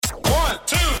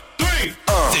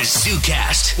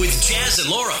ZooCast with Jazz and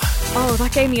Laura. Oh,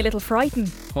 that gave me a little frighten.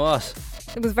 What?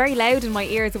 It was very loud in my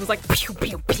ears. It was like pew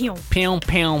pew pew. Pew,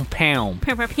 pew, pew.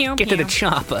 Pew, pew, pew, Get to the pew.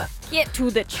 chopper. Get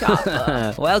to the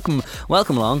chopper. Welcome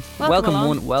along. Welcome along.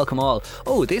 One, welcome all.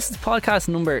 Oh, this is podcast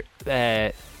number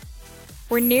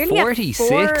We're nearly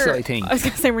 46, at 4. I think. I was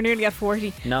going to say we're nearly at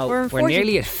 40. No, we're, we're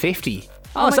nearly at 50.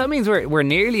 Oh So that means we're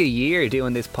nearly a year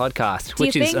doing this podcast, Do you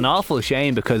which is think- an awful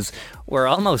shame because we're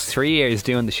almost 3 years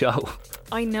doing the show.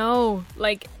 I know.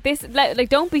 Like this. Like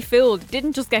don't be fooled. It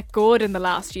didn't just get good in the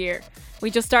last year. We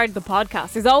just started the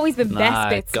podcast. There's always been best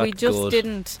bits. got We just good.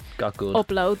 didn't Got good.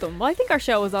 upload them. Well, I think our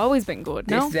show has always been good.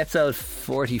 This No. is episode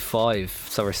 45,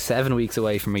 so we're 7 weeks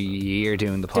away from a year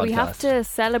doing the podcast. Do we have to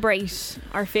celebrate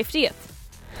our 50th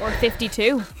or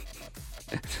 52?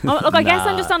 Oh, look, I guess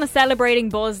I'm just on a celebrating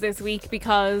buzz this week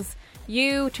because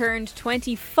you turned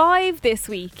 25 this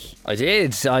week. I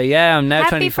did. I'm now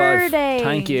Happy 25. birthday.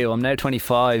 Thank you. I'm now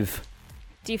 25.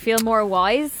 Do you feel more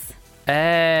wise?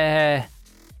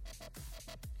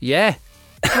 Yeah.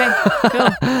 Okay,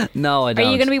 cool. No, I Are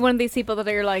don't. you going to be one of these people that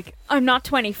are like, I'm not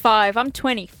 25, I'm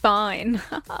 20 fine?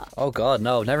 Oh God,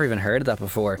 no! I've never even heard of that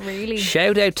before. Really?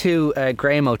 Shout out to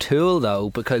Graham O'Toole though,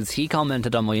 because he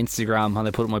commented on my Instagram when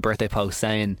I put up my birthday post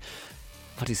saying,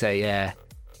 "What do you say?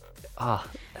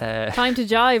 Time to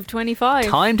jive, 25.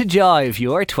 Time to jive.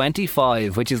 You're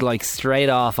 25," which is like straight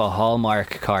off a Hallmark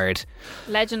card.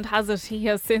 Legend has it he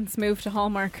has since moved to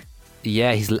Hallmark.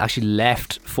 Yeah, he's actually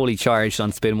left fully charged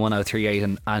on spin 1038,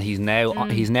 and he's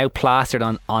now plastered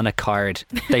on a card.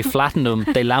 They flattened him.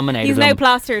 They laminated He's him. now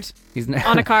plastered He's now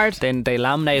on a card. Then they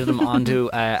laminated him onto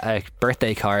a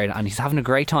birthday card, and he's having a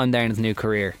great time there in his new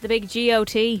career. The big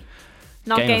GOT,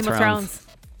 not Game of Thrones.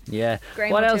 Yeah.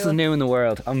 Graham What else O'Toole. is new in the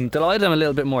world? I'm delighted I'm a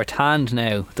little bit more tanned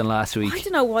now than last I week.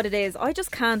 don't know what it is. I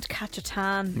just can't catch a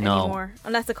tan No. anymore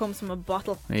unless it comes from a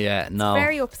bottle. Yeah, no.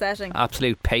 Very upsetting.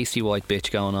 Absolute pasty white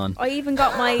bitch going on. I even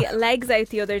got my legs out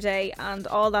the other day and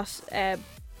all that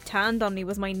tanned on me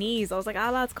was my knees. I was like,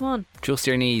 lads, come on. Just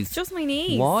your knees. It's just my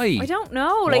knees. Why? I don't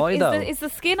know. Why though? Is the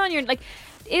skin on your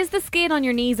is the skin on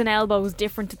your knees and elbows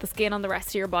different to the skin on the rest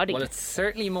of your body? Well, it's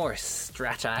certainly more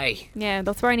stretchy. Yeah,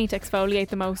 that's where I need to exfoliate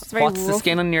the most. It's very What's the rough.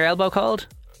 skin on your elbow called?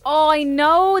 Oh, I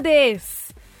know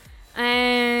this.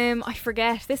 I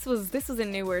forget. This was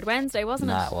in New Word Wednesday, wasn't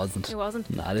it? Nah, it wasn't. It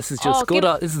wasn't. Nah, this is just give-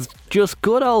 this is just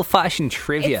good old fashioned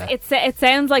trivia. It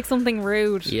sounds like something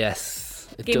rude. Yes,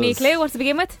 it Give me a does. clue. What to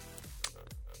begin with?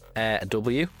 A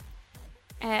W.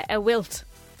 A wilt.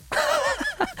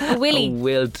 A willy.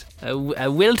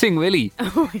 A wilting willy.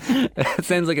 It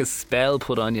sounds like a spell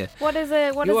put on you. What is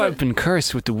it? What You is have it? been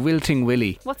cursed with the wilting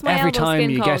willy. What's my Every elbow time skin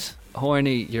you called? get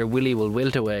horny, your willy will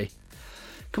wilt away.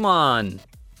 Come on.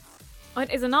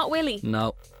 Is it not willy?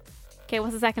 No. Okay,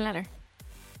 what's the second letter?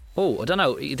 Oh, I don't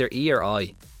know. Either E or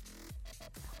I.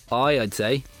 I'd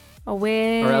say. A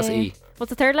wee. Or else E. What's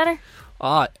the third letter?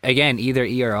 Again, either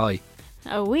E or I.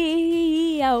 A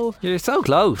wee. Oh. You're so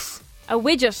close. A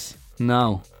widget.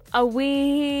 No. A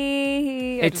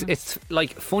wee. I don't know. It's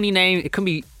like funny name. It can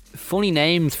be funny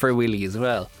names for willy as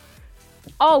well.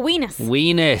 Oh, weenus.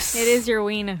 Weenus. It is your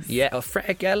weenus. Yeah,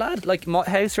 yeah, lad. Like,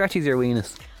 how stretchy is your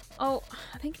weenus? Oh,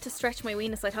 I think to stretch my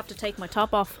weenus, I'd have to take my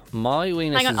top off. My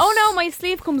weenus Hang on. is... Oh no, my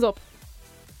sleeve comes up.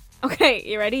 Okay,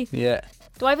 you ready? Yeah.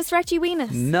 Do I have a stretchy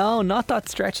weenus? No, not that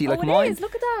stretchy. Like it mine. is.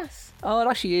 Look at that. Oh, it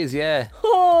actually is, yeah.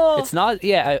 Oh. It's not,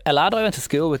 yeah, a lad I went to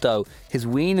school with though, his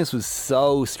weenus was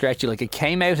so stretchy, like it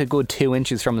came out a good 2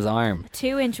 inches from his arm.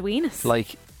 2-inch weenus.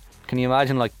 Like, can you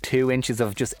imagine like 2 inches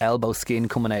of just elbow skin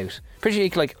coming out? Pretty sure you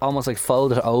could like almost like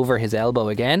fold it over his elbow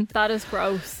again. That is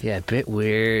gross. Yeah, a bit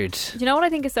weird. Do you know what I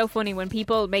think is so funny when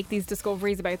people make these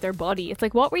discoveries about their body? It's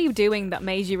like, what were you doing that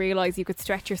made you realise you could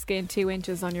stretch your skin 2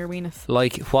 inches on your weenus?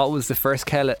 Like, what was the first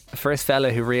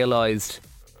fella who realised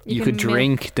you can could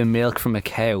drink the milk from a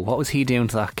cow? What was he doing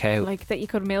to that cow? Like that you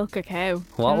could milk a cow.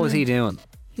 What was he doing?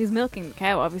 He was milking the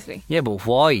cow, obviously, Yeah, but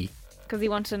why? because he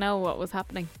wanted to know what was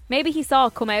happening. Maybe he saw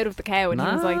it come out of the cow and he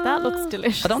was like, that looks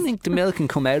delicious. I don't think the milk can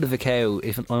come out of a cow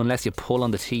unless you pull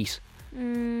on the teat.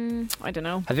 I don't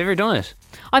know. Have you ever done it?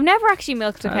 I've never actually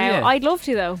milked a cow. yeah. I'd love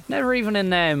to though. Never even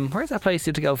in where's that place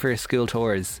you had to go for school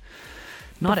tours?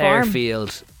 Not The farm.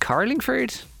 Airfield,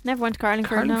 Carlingford. Never went to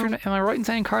Carlingford. No. Am I right in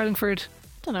saying Carlingford?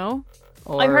 Don't know.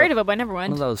 Or I've heard of it, but I never one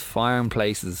went. of those farm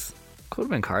places. Could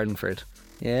have been Carlingford.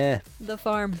 Yeah, The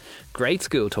farm. great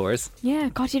school tours. Yeah,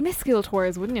 God, you'd miss school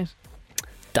tours, wouldn't you?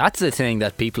 That's the thing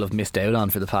that people have missed out on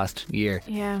for the past year.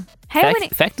 Yeah. How many?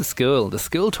 Affect the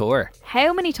school tour.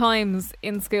 How many times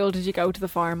in school did you go to the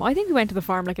farm? I think we went to the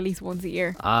farm like at least once a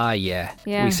year. Ah, yeah.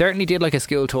 Yeah. We certainly did like a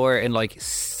school tour in like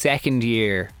second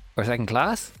year or second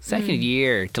class, second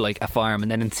year to like a farm,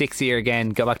 and then in 6th year again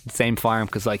go back to the same farm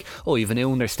because like, oh, you've a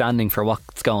new understanding for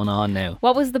what's going on now.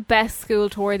 What was the best school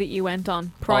tour that you went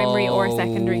on, primary or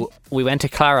secondary? We went to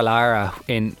Claralara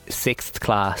in 6th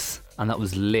class, and that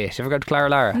was lit. You ever go to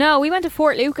Claralara? No, we went to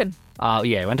Fort Lucan. Oh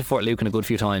yeah, I went to Fort Lucan a good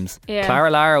few times. Yeah.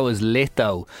 Claralara was lit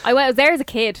though. I was there as a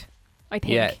kid, I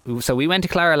think. Yeah, so we went to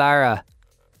Claralara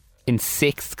in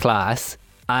 6th class,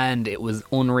 and it was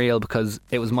unreal because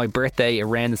it was my birthday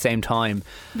around the same time.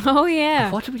 Oh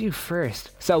yeah. What did we do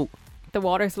first? So the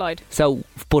water slide.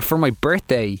 But for my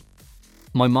birthday,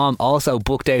 my mom also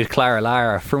booked out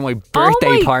Claralara for my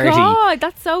birthday party. Oh my god,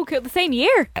 that's so cool. The same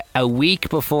year. A week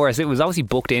before, so it was obviously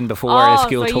booked in before the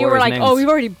school tour. So you were like, announced. we've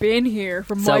already been here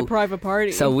for my private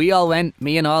party. So we all went,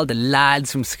 me and all the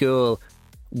lads from school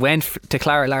went to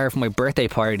Claralara for my birthday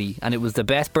party, and it was the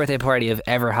best birthday party I've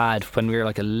ever had when we were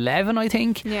like 11, I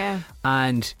think. Yeah.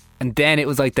 And then it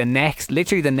was like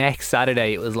literally the next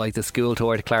Saturday, it was like the school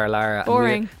tour to Claralara.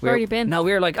 Boring. We've already been. No,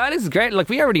 we were like, oh, this is great. Like,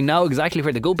 we already know exactly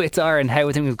where the good bits are and how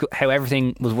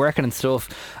everything was working and stuff.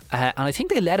 And I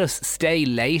think they let us stay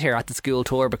later at the school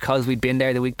tour because we'd been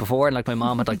there the week before, and like my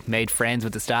mom had like made friends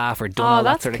with the staff or done all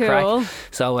that sort of cool. crack.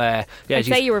 So yeah, I'd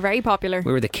say you were very popular.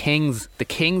 We were the kings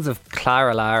of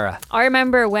Claralara. I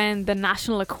remember when the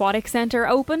National Aquatic Centre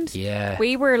opened. Yeah.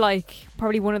 We were like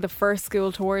probably one of the first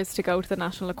school tours to go to the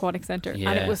National Aquatic Centre, and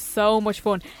it was so much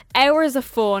fun. Hours of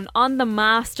fun on the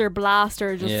Master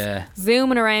Blaster, just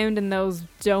zooming around in those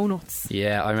donuts.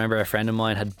 Yeah, I remember a friend of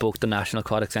mine had booked the National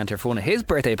Aquatic Centre for one of his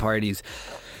birthday parties,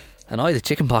 and I had the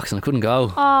chicken pox and I couldn't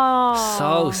go. Oh,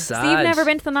 so sad. So you've never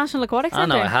been to the National Aquatic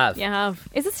Centre? Oh no, I have. You have.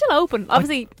 Is it still open?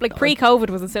 Obviously, like pre-COVID,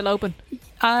 was it still open?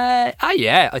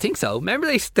 Yeah, I think so. Remember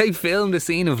they filmed a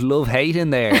scene of Love Hate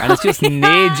in there, and it's just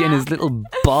Nidge and his little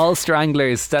ball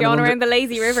stranglers going around the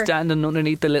lazy river, standing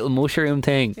underneath the little mushroom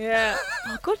thing. Yeah.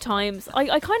 Oh, good times.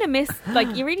 I kind of miss,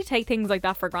 like, you really take things like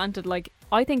that for granted. Like,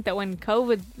 I think that when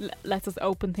COVID lets us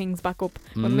open things back up,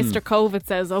 when Mr. COVID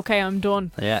says, okay, I'm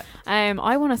done,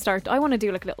 I want to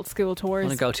do like little school tours. I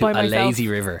want to go to a lazy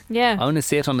river. Yeah, I want to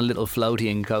sit on a little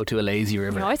floaty and go to a lazy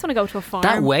river. No, I just want to go to a farm.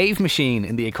 That wave machine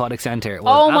in the aquatic centre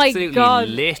was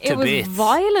absolutely lit to bits. It was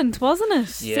violent, wasn't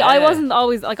it? Yeah. See, I wasn't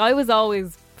always, like, I was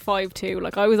always 5'2",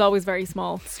 like I was always very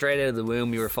small. Straight out of the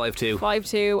womb you were 5'2".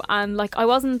 5'2", and like I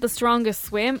wasn't the strongest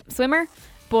swimmer,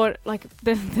 but like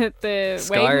the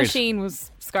wave machine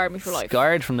scarred me for life.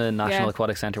 Scarred from the National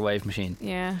Aquatic Centre wave machine.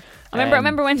 Yeah. I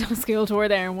remember went on a school tour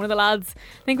there, and one of the lads,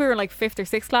 I think we were in like 5th or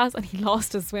 6th class, and he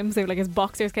lost his swimsuit. Like his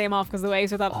boxers came off because the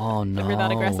waves were that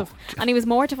aggressive, and he was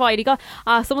mortified. He got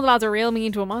some of the lads were real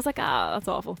mean to him. I was like, that's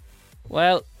awful.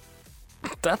 Well,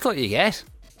 that's what you get.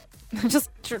 Just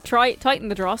try tighten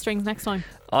the drawstrings next time.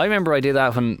 I remember I did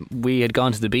that when we had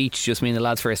gone to the beach, just me and the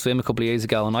lads, for a swim a couple of years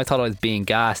ago, and I thought I was being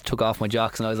gassed, took off my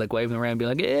jocks, and I was like waving around being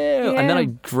like, ew, and then I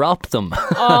dropped them.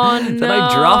 Oh no. Then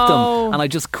I dropped them, and I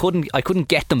just couldn't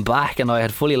get them back, and I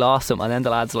had fully lost them, and then the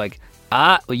lads were like,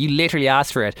 well, you literally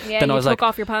asked for it. Yeah, then I was took like,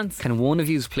 off your pants. Can one of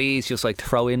you please just like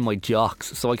throw in my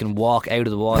jocks so I can walk out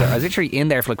of the water? I was literally in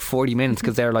there for like 40 minutes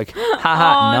because they were like,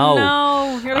 haha,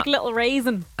 no, you're like a little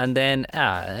raisin. And then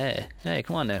hey,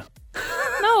 come on now.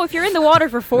 No, if you're in the water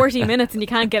for 40 minutes and you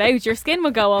can't get out, your skin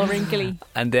will go all wrinkly.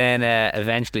 And then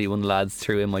eventually one of the lads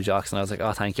threw in my jocks, and I was like,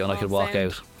 oh, thank you, and I could walk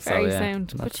out. Very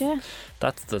sound. But yeah,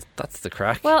 that's the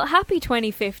crack. Well, happy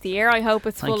 25th year. I hope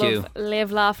it's full of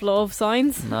live, laugh, love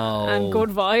signs. No. And good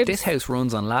vibes. This house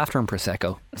runs on laughter and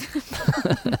Prosecco.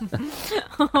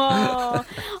 Oh,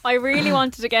 I really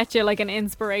wanted to get you like an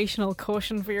inspirational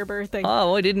cushion for your birthday.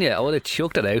 Oh, why didn't you? I would have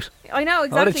chucked it out. I know,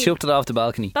 exactly. I would have chucked it off the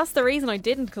balcony. That's the reason I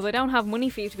didn't, because I don't have money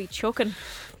for you to be chucking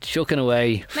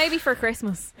away. Maybe for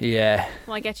Christmas. Yeah. I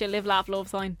might get you a live, laugh, love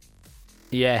sign.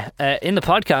 Yeah, in the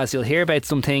podcast you'll hear about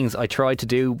some things I tried to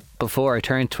do before I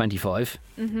turned 25.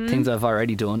 Things I've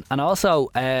already done, and also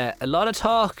a lot of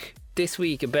talk this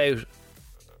week about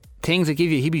things that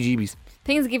give you Heebie Jeebies.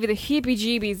 Things that give you the Heebie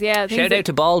Jeebies. Yeah. Shout out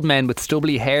to bald men with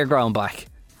stubbly hair growing back.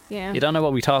 Yeah. You don't know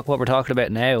what we're talking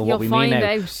about now. What we mean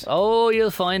now. You'll find out. Oh,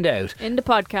 you'll find out in the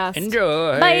podcast.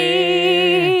 Enjoy.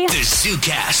 Bye. The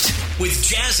ZooCast with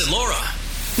Jazz and Laura.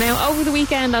 Now, over the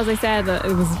weekend, as I said,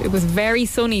 it was very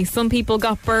sunny. Some people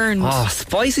got burned. Oh,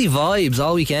 spicy vibes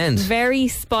all weekend. Very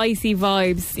spicy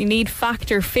vibes. You need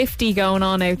factor 50 going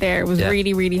on out there. It was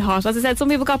really, really hot. As I said, some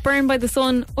people got burned by the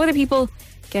sun. Other people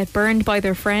get burned by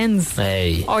their friends.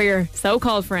 Hey. Or your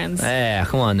so-called friends. Yeah,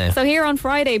 come on now. So here on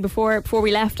Friday, before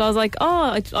we left, I was like,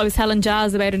 I was telling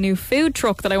Jazz about a new food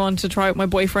truck that I wanted to try with my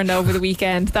boyfriend over the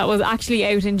weekend that was actually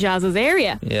out in Jazz's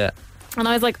area. Yeah. And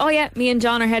I was like, oh yeah, me and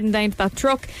John are heading down to that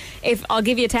truck. If I'll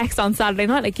give you a text on Saturday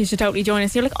night, like, you should totally join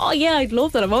us. You're like, oh yeah, I'd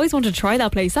love that. I've always wanted to try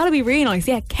that place. That'd be really nice.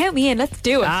 Yeah, count me in. Let's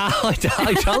do it.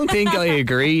 I don't think I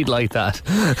agreed like that.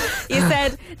 You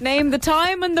said, name the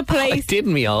time and the place.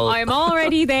 Didn't we all? I'm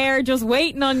already there, just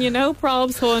waiting on you. No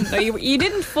probs, hun. No, you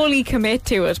didn't fully commit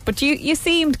to it, but you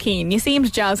seemed keen. You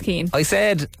seemed jazz keen.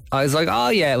 I was like, oh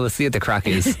yeah, we'll see what the crack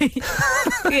is.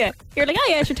 Yeah. You're like, oh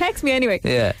yeah, sure, text me anyway.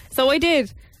 Yeah. So I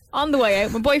did. On the way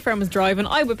out, my boyfriend was driving.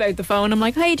 I whip out the phone. I'm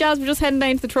like, hey Jazz, we're just heading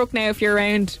down to the truck now. If you're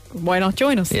around, why not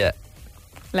join us? Yeah.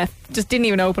 Left. Just didn't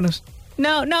even open it.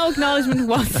 No acknowledgement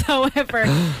whatsoever.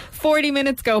 40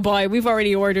 minutes go by. We've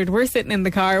already ordered. We're sitting in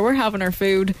the car. We're having our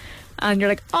food. And you're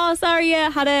like, oh, sorry, yeah,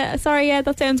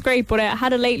 that sounds great, but I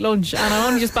had a late lunch and I'm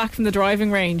only just back from the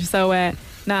driving range, so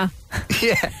nah.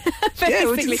 Yeah. Yeah,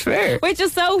 which is fair. Which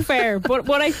is so fair. But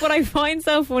what I find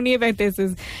so funny about this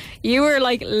is you were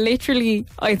like literally,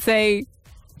 I'd say,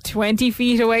 20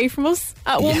 feet away from us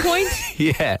at one point.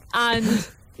 Yeah. And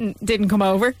didn't come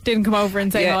over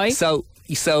and say hi.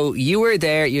 So you were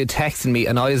there, you had texted me,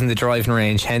 and I was in the driving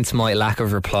range, hence my lack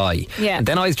of reply. Yeah. And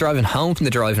then I was driving home from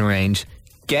the driving range,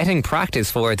 getting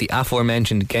practice for the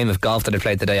aforementioned game of golf that I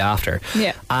played the day after.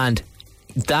 Yeah. And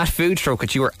that food truck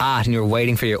that you were at and you were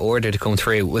waiting for your order to come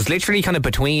through was literally kind of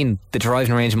between the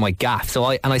driving range and my gaff. So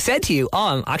I said to you,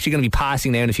 I'm actually going to be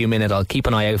passing there in a few minutes. I'll keep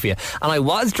an eye out for you. And I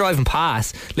was driving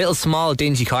past little small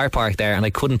dingy car park there, and I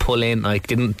couldn't pull in. I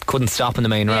couldn't stop in the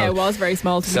main road. Yeah, it was very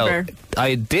small, to be fair.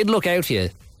 I did look out for you.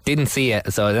 Didn't see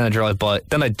it, so then I drive by.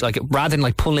 Then I rather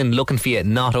than pull in looking for you,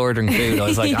 not ordering food, I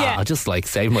was like, yeah. I'll just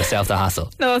save myself the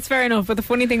hassle. No, that's fair enough. But the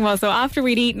funny thing was, so after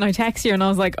we'd eaten, I texted you and I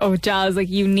was like, oh Jazz,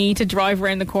 you need to drive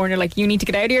around the corner, you need to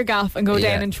get out of your gaff and go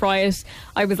down and try it.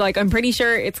 I was like, I'm pretty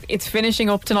sure it's finishing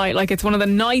up tonight. It's one of the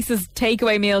nicest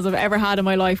takeaway meals I've ever had in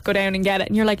my life. Go down and get it.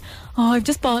 And you're like, oh, I've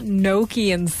just bought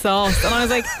gnocchi and sauce. And I was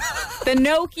like, the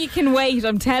gnocchi can wait.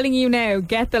 I'm telling you now,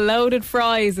 get the loaded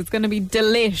fries. It's going to be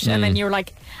delish. And then you were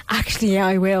like, actually, yeah,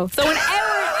 I will. So an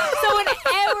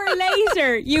hour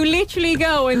later, you literally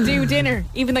go and do dinner,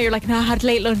 even though you're like, no, I had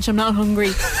late lunch, I'm not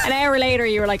hungry. An hour later,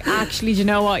 you were like, actually, do you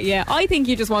know what? Yeah, I think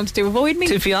you just wanted to avoid me.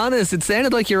 To be honest, it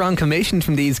sounded like you're on commission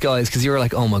from these guys, because you were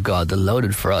like, oh my god, the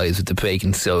loaded fries with the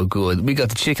bacon, so good. We got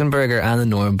the chicken burger and the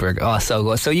Norm burger. Oh, so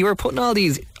good. So you were putting all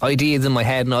these ideas in my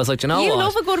head, and I was like, you know what? You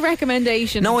love a good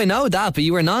recommendation. No, I know that, but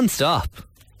you were non-stop.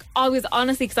 I was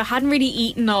honestly, because I hadn't really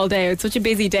eaten all day. It was such a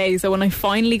busy day, so when I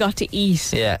finally got to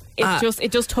eat,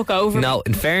 it just took over. No,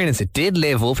 in fairness, it did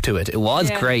live up to it. It was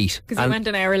great. Because you went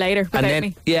an hour later without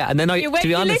me. Yeah, and then to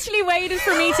be honest, you literally waited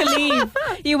for me to leave.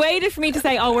 You waited for me to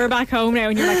say, oh, we're back home now,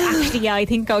 and you're like, actually, yeah, I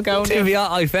think I'll go now. To be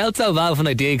honest, I felt so bad when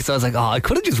I did, because I was like, oh, I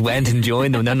could have just went and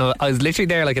joined them. And then I was literally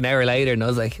there an hour later, and I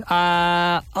was like,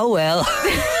 oh well.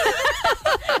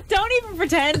 Don't even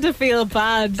pretend to feel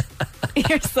bad.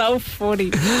 You're so funny.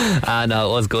 No,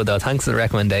 it was good though. Thanks for the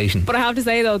recommendation. But I have to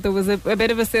say though, there was a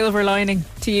bit of a silver lining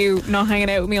to you not hanging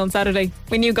out with me on Saturday.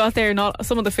 When you got there,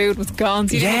 some of the food was gone.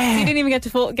 So you didn't even get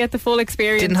the full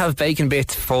experience. Didn't have bacon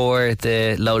bits for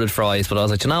the loaded fries, but I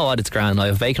was like, you know what, it's grand. I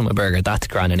have bacon on my burger. That's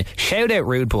grand. And shout out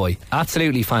Rude Boy,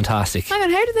 absolutely fantastic. Hang on,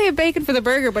 how did they have bacon for the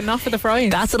burger but not for the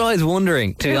fries? That's what I was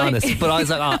wondering, to be honest. But I was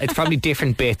like, it's probably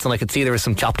different bits, and I could see there was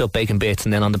some chopped up bacon bits,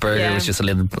 and then on the burger it was just a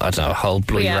little, I don't know, a whole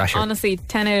bloody rasher. Honestly,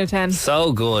 10 out of 10.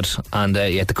 So good. And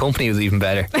the company was even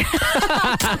better. The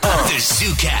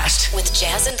ZooCast with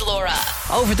Jazz and Laura.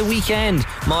 Over the weekend,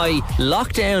 my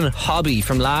lockdown hobby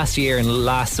from last year and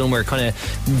last summer kind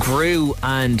of grew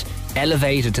and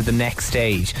elevated to the next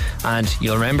stage. And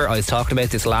you'll remember I was talking about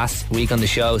this last week on the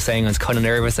show, saying I was kind of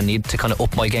nervous. I needed to kind of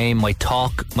up my game, my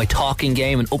talking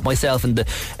game, and up myself in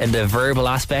the verbal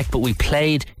aspect. But we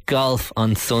played golf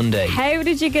on Sunday. How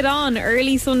did you get on?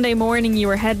 Early Sunday morning, you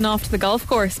were heading off to the golf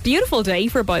course. Beautiful day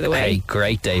for it, by the way. Hey,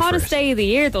 great day for it. Hottest day of the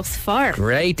year thus far.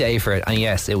 Great day for it. And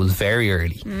yes, it was very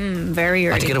early. Very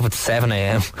early. I had to get up at 7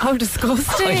 a.m. How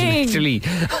disgusting.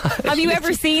 Have you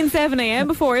ever seen 7 a.m.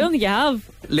 before? I don't think you have.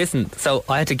 Listen, so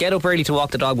I had to get up early to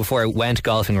walk the dog before I went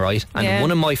golfing, right? And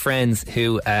one of my friends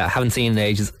who I haven't seen in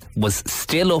ages was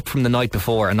still up from the night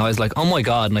before, and I was like, oh my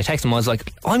god. And I texted him, I was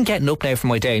like, I'm getting up now for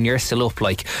my day and you're still up.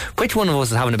 Which one of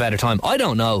us is having a better time? I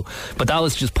don't know, but that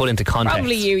was just put into context.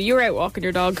 Probably you were out walking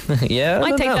your dog. Yeah,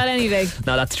 I'd take that any day.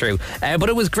 No, that's true. But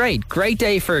it was great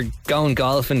day for going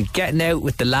golfing, getting out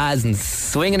with the lads and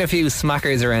swinging a few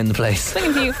smackers around the place.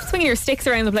 Swinging your sticks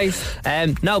around the place.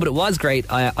 No, but it was great.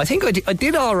 I think I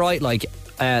did all right. Like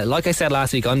I said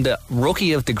last week, I'm the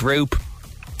rookie of the group,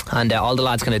 and all the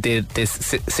lads kind of did this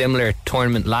similar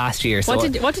tournament last year. So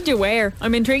what did you wear?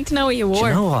 I'm intrigued to know what you wore. Do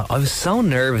you know what? I was so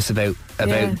nervous about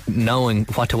about knowing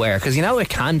what to wear, because it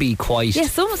can be quite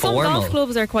some formal. golf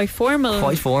clubs are quite formal.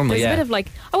 There's a bit of like,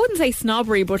 I wouldn't say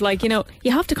snobbery, but like,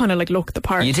 you have to kind of like look the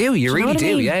part. You do, you really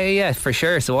do. I mean? Yeah, for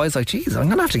sure. So I was like, geez, I'm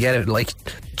gonna have to get it like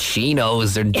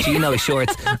chinos or chino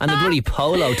shorts and the bloody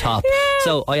polo top.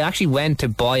 So I actually went to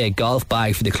buy a golf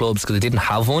bag for the clubs because I didn't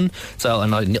have one. So,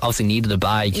 and I obviously needed a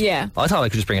bag. Yeah. I thought I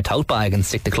could just bring a tote bag and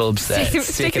stick the clubs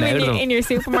stick them in your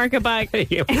supermarket bag.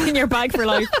 In your bag for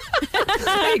life.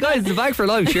 Hey guys, the bag for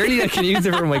life. Surely I can use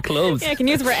it for my clubs. Yeah, I can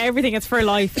use it for everything. It's for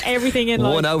life. Everything in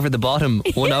life. One over the bottom,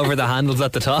 one over the handles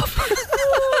at the top.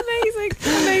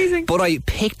 Amazing. But I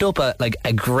picked up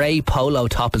a grey polo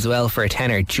top as well for a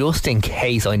tenner, just in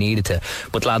case I needed to.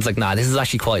 But lads, like, nah, this is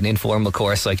actually quite an informal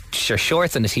course. Like,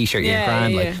 shorts and a t-shirt, you're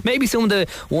grand. Like, maybe some of the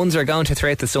ones are going to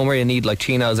throughout the summer, you need like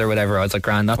chinos or whatever. I was like,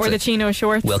 grand, that's or the chino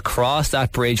shorts. We'll cross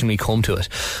that bridge when we come to it.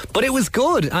 But it was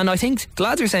good, and I think the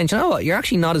lads are saying, you know what, you're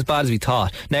actually not as bad as we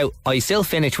thought. Now, I still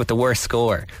finished with the worst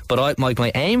score, but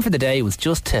my aim for the day was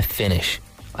just to finish.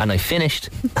 And I finished,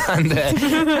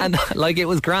 and like, it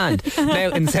was grand.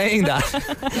 Now, in saying that,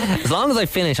 as long as I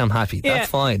finish, I'm happy. That's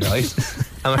fine, right?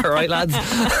 Am I right, lads?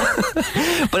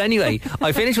 But anyway,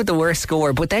 I finished with the worst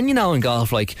score. But then, in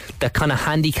golf, like, the kind of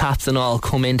handicaps and all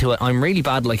come into it. I'm really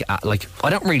bad. Like I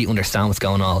don't really understand what's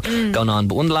going on.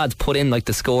 But one of the lads put in like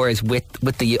the scores with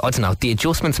the, I don't know, the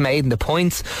adjustments made and the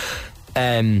points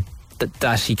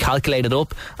that he calculated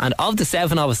up. And of the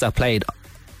 7 of us that played,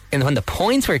 and when the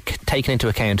points were taken into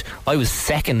account, I was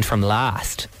second from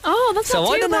last. Oh, that's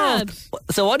not too bad.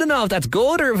 So I don't know if that's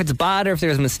good or if it's bad or if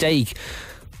there's a mistake.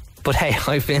 But hey,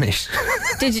 I finished.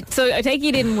 Did you? So I take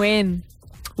you didn't win.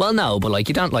 Well, no, but like,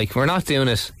 you don't, like, we're not doing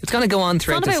it. It's going to go on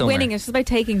throughout the summer. It's not about winning, it's just about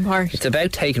taking part. It's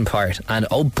about taking part, and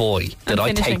oh boy, did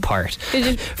I take part. Did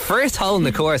you? First hole in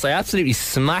the course, I absolutely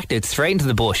smacked it straight into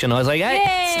the bush, and I was like, hey,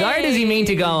 Yay! start as you mean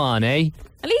to go on, eh?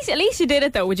 At least you did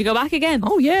it though. Would you go back again?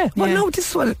 Oh yeah. Well, no, this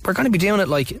is what we're going to be doing it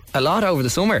like a lot over the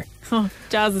summer. Oh,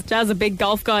 Jazz is a big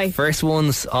golf guy. First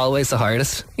one's always the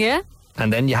hardest. Yeah.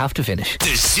 And then you have to finish. The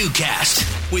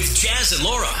ZooCast with Jazz and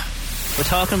Laura. We're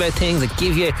talking about things that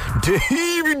give you the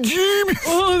Heebie Jeebies.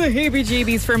 Oh, the Heebie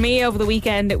Jeebies. For me over the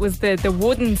weekend, it was the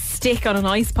wooden stick on an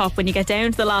ice pop when you get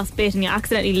down to the last bit and you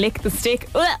accidentally lick the stick.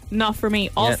 Ugh, not for me.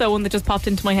 Also, one that just popped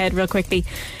into my head real quickly.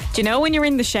 Do you know when you're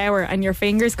in the shower and your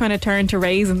fingers kind of turn to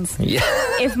raisins? Yeah.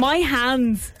 If my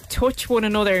hands touch one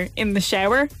another in the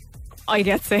shower, I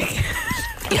get sick.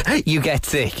 You get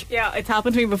sick. Yeah, it's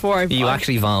happened to me before. You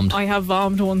actually vommed. I have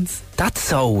vommed once. That's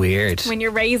so weird. When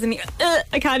you're raising,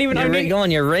 I can't even.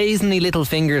 You're raising the little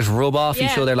fingers rub off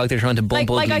each other like they're trying to bump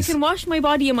like I can wash my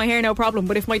body and my hair, no problem.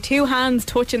 But if my two hands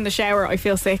touch in the shower, I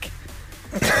feel sick.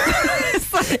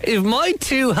 If my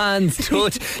two hands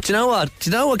touch, do you know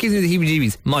what gives me the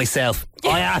heebie-jeebies? Myself.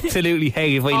 I absolutely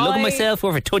hate it. If I look at myself or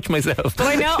if I touch myself. But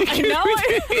I know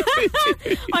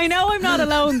I know I'm not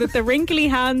alone. That the wrinkly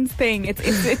hands thing,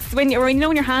 it's when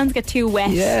your hands get too wet.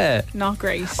 Yeah, not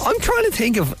great. I'm trying to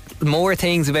think of more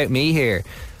things about me here,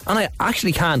 and I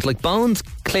actually can't. Like, bones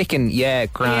clicking,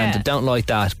 grand. I don't like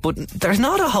that. But there's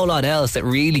not a whole lot else that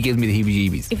really gives me the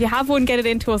heebie-jeebies. If you have one, get it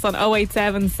into us on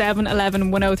 087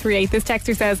 711 1038. This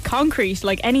texter says concrete,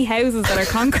 like any houses that are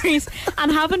concrete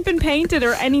and haven't been painted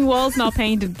or any walls not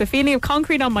painted. The feeling of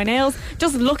concrete on my nails,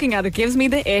 just looking at it gives me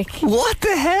the ick. What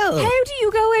the hell? How do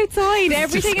you go outside?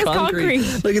 Everything is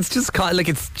concrete. Like,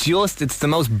 it's the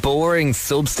most boring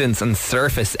substance and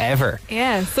surface ever.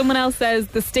 Yeah. Someone else says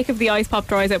the stick of the ice pop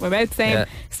dries out my mouth. Same.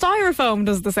 Styrofoam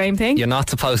does the same thing. You're not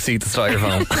supposed to eat the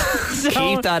styrofoam.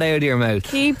 Keep that out of your mouth.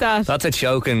 Keep that. That's a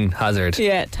choking hazard.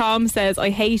 Yeah. Tom says, I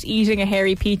hate eating a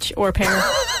hairy peach or pear.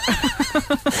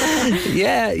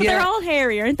 Yeah. But they're all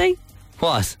hairy, aren't they?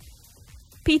 What?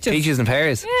 Peaches and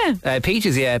pears. Yeah.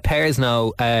 Peaches, yeah. Pears,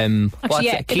 no.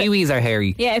 Kiwis are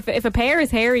hairy. Yeah, if a pear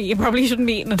is hairy, you probably shouldn't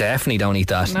be eating it. Definitely don't eat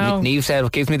that. No. Neve said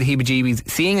what gives me the heebie-jeebies,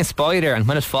 seeing a spider and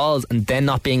when it falls and then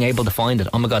not being able to find it.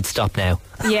 Oh my God, stop now.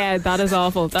 Yeah, that is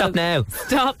awful. Stop now.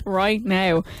 Stop right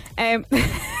now.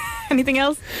 Anything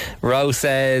else? Rose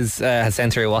says, has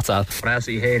sent through WhatsApp. What I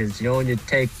absolutely hate is, when you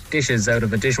take dishes out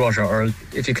of a dishwasher, or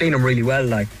if you clean them really well,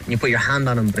 like, you put your hand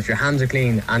on them, but if your hands are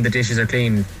clean and the dishes are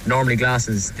clean, normally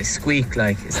glasses, they squeak,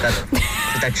 like, it's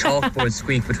that chalkboard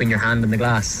squeak between your hand and the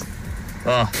glass.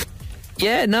 Oh.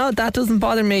 Yeah, no, that doesn't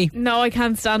bother me. No, I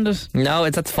can't stand it. No,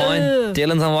 that's fine. Ugh.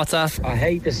 Dylan's on WhatsApp. I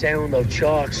hate the sound of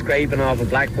chalk scraping off a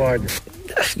blackboard.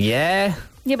 Yeah.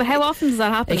 Yeah, but how often does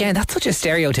that happen? Again, that's such a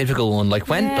stereotypical one. Like,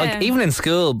 when, even in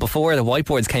school, before the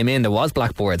whiteboards came in, there was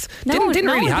blackboards. Didn't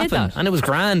really happen, and it was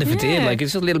grand if it did. Like,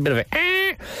 it's just a little bit of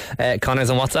a. Connor's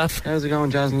on WhatsApp. How's it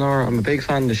going, Jazz and Laura? I'm a big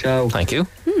fan of the show. Thank you.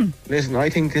 Listen, I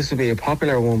think this would be a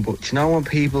popular one, but do you know when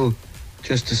people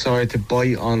just decide to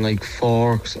bite on like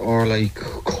forks or like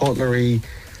cutlery.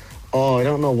 Oh, I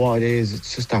don't know what it is.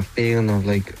 It's just that feeling of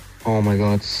like, oh my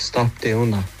God, stop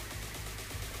doing that.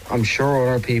 I'm sure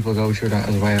other people go through that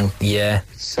as well. Yeah.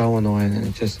 It's so annoying, and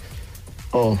it just,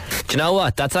 oh. Do you know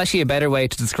what? That's actually a better way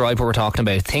to describe what we're talking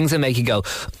about. Things that make you go,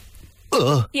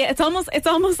 ugh. Yeah, it's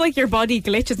almost like your body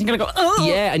glitches and you're going to go, ugh.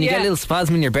 Yeah, and you get a little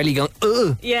spasm in your belly going,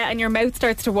 ugh. Yeah, and your mouth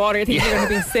starts to water. You think you're going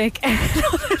to be sick.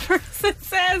 Another person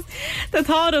says the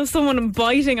thought of someone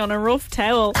biting on a rough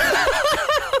towel.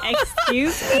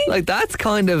 Excuse me? Like, that's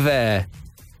kind of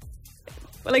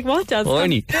like what, Jazz?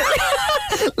 horny.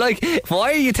 Like,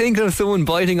 why are you thinking of someone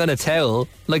biting on a towel?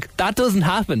 Like, that doesn't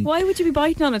happen. Why would you be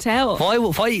biting on a towel?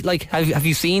 Why like, have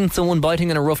you seen someone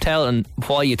biting on a rough towel, and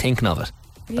why are you thinking of it?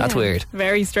 That's Yeah, weird.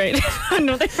 Very strange.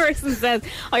 Another person says,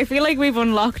 I feel like we've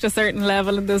unlocked a certain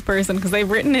level in this person because they've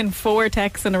written in 4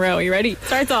 texts in a row. Are you ready?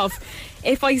 Starts off,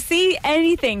 if I see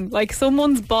anything like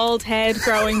someone's bald head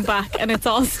growing back and it's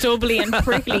all stubbly and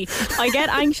prickly, I get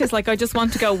anxious, like I just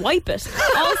want to go wipe it.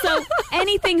 Also,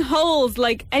 anything with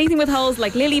holes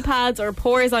like lily pads or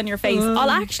pores on your face,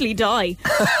 I'll actually die.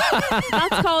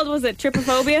 That's called, was it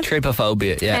trypophobia?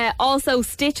 Trypophobia, yeah. Also,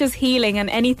 stitches healing and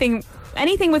anything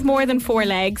with more than 4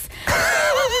 legs.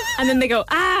 And then they go,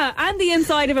 and the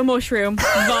inside of a mushroom.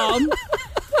 Vom.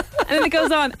 And then it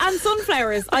goes on, and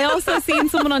sunflowers. I also seen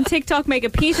someone on TikTok make a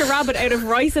Peter Rabbit out of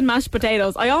rice and mashed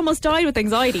potatoes. I almost died with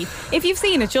anxiety. If you've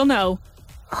seen it, you'll know.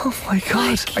 Oh my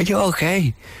God, are you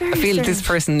okay? I feel strange. this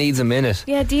person needs a minute.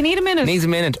 Yeah, do you need a minute? Needs a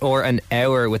minute or an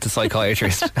hour with the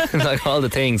psychiatrist. Like all the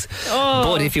things. Oh.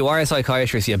 But if you are a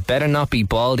psychiatrist, you better not be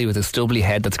baldy with a stubbly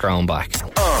head that's growing back.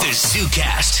 The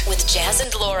ZooCast. With Jazz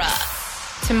and Laura.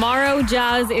 Tomorrow,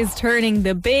 Jazz is turning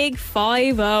the big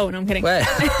 50. No, I'm kidding. Well,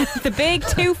 The big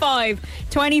 25.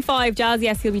 25, Jazz,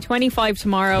 yes, he'll be 25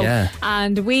 tomorrow. Yeah.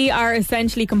 And we are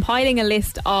essentially compiling a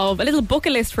little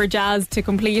bucket list for Jazz to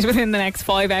complete within the next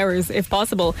 5 hours, if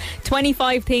possible.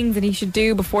 25 things that he should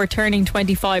do before turning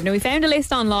 25. Now, we found a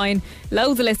list online,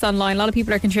 loads of lists online. A lot of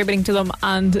people are contributing to them.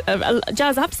 And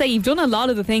Jazz, I have to say, you've done a lot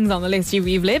of the things on the list.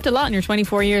 You've lived a lot in your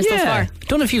 24 years thus far.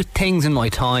 Done a few things in my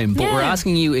time, but we're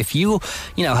asking you if you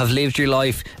have lived your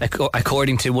life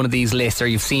according to one of these lists, or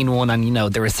you've seen one and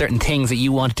there are certain things that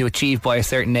you wanted to achieve by a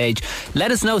certain age.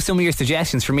 Let us know some of your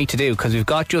suggestions for me to do, because we've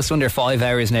got just under 5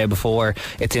 hours now before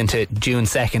it's into June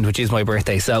 2nd, which is my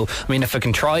birthday. So I mean, if I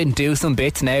can try and do some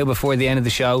bits now before the end of the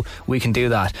show, we can do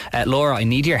that. Laura, I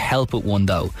need your help with one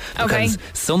though, because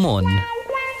someone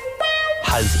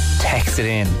has texted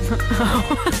in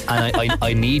and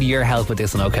I need your help with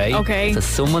this one, okay? Okay. So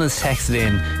someone has texted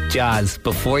in, Jazz,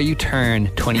 before you turn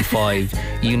 25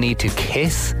 you need to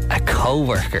kiss a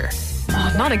co-worker.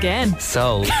 Oh, not again.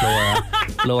 So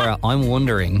Laura, I'm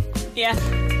wondering, Yeah.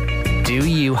 do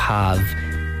you have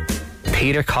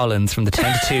Peter Collins from the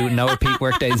 10 to 2 No Repeat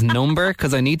Workdays number?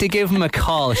 Because I need to give him a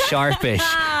call sharpish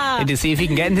and to see if he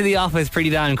can get into the office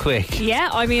pretty damn quick. Yeah,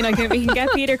 I mean, we can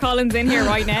get Peter Collins in here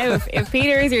right now. If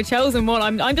Peter is your chosen one,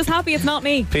 I'm just happy it's not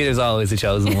me. Peter's always the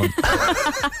chosen one.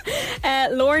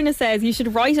 Lorna says you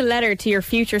should write a letter to your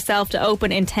future self to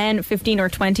open in 10, 15 or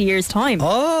 20 years time.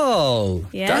 Oh,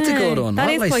 Yeah, that's a good one. that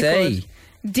What is will I quite say? good.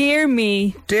 Dear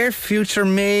me. Dear future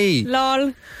me.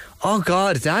 Lol. Oh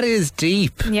God, that is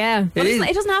deep. Yeah. But is.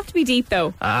 it doesn't have to be deep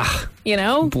though. You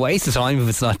know? Waste of time if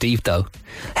it's not deep though.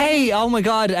 Hey, oh my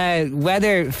God,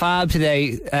 weather fab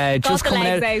today. Just the coming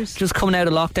legs out, out. just coming out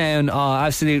of lockdown. Oh,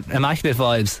 absolute immaculate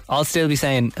vibes. I'll still be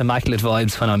saying immaculate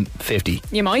vibes when I'm 50.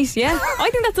 You might, yeah. I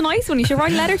think that's a nice one. You should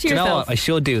write a letter to Do you yourself. know what? I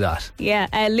should do that. Yeah.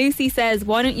 Lucy says,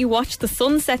 why don't you watch the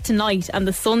sunset tonight and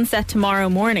the sunset tomorrow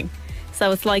morning? So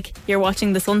it's like you're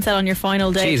watching the sunset on your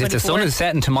final day. Jeez, if the sun 24. is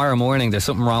setting tomorrow morning, there's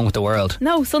something wrong with the world.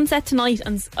 No, sunset tonight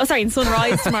and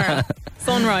sunrise tomorrow.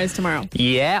 Sunrise tomorrow.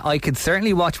 Yeah, I could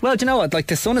certainly watch. Well, do you know what? Like,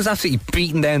 the sun is absolutely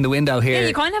beating down the window here. Yeah,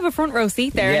 you kind of have a front row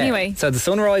seat there anyway. So the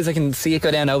sunrise, I can see it go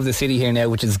down over the city here now,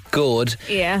 which is good.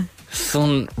 Yeah.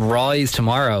 Sunrise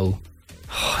tomorrow.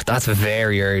 That's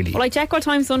very early. Well, I check what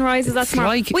time sunrise is at It's tomorrow.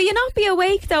 like- Will you not be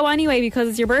awake though anyway because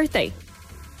it's your birthday?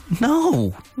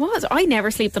 No. What? I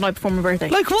never sleep the night before my birthday.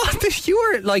 Like, what? If you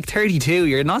were like 32,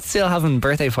 you're not still having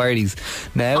birthday parties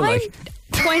now. I'm Like,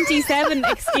 27,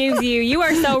 excuse you. You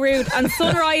are so rude. And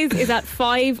sunrise is at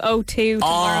 5:02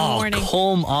 tomorrow morning.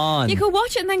 come on. You could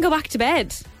watch it and then go back to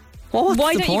bed. What's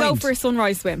Why the don't you go point? for a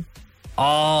sunrise swim?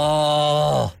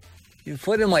 Oh, you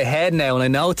put it in my head now, and I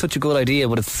know it's such a good idea,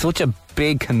 but it's such a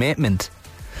big commitment.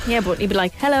 Yeah, but you'd be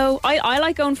like, hello. I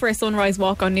like going for a sunrise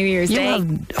walk on New Year's Day.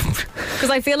 Because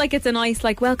I feel like it's a nice,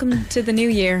 like, welcome to the new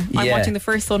year. I'm Yeah. watching the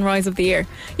first sunrise of the year.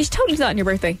 You should totally do that on your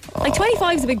birthday. Like,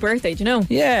 25 is a big birthday, do you know?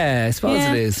 Yeah, I suppose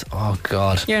Yeah. it is. Oh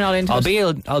God, You're not into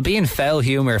it. I'll be in foul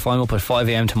humour if I'm up at 5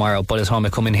 a.m. tomorrow. By the time I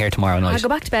come in here tomorrow I'll night, go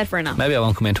back to bed for a nap. maybe I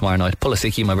won't come in tomorrow night. Pull a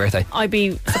sickie on my birthday. I'd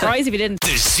be surprised if you didn't. The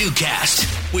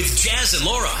ZooCast with Jazz and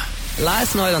Laura.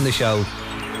 Last night on the show,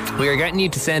 we were getting you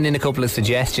to send in a couple of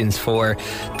suggestions for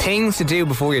things to do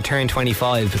before you turn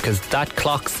 25, because that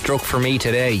clock struck for me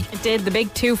today. It did, the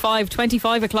big 25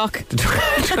 o'clock.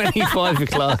 25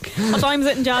 o'clock. What time is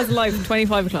it in Jazz Live?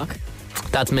 25 o'clock.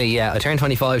 That's me, yeah. I turned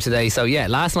 25 today. So, yeah,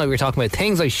 last night we were talking about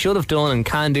things I should have done and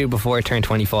can do before I turn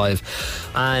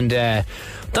 25. And don't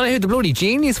know who the bloody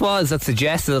genius was that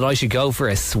suggested that I should go for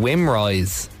a swim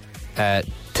rise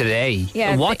today.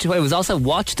 Yeah, It was also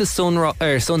watch the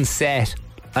sunset,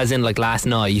 as in like last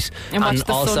night. And watch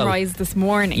the also, sunrise this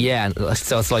morning. Yeah,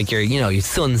 so it's like your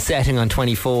sun's setting on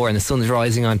 24 and the sun's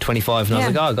rising on 25. And I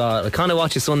was Yeah. like, oh God, I kind of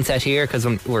watch the sunset here because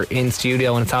we're in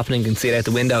studio and it's happening. You can see it out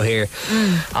the window here.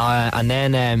 And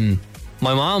then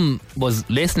my mom was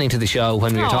listening to the show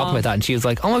when we were Aw. talking about that, and she was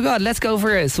like, oh my God, let's go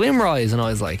for a swim rise. And I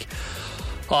was like,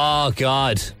 oh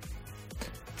God.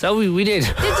 So we did.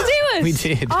 Did you do it? We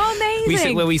did. Oh,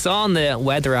 amazing. We saw on the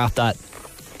weather app that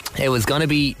it was going to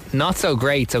be not so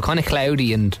great, so kind of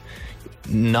cloudy and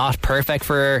not perfect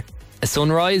for a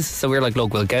sunrise. So we were like,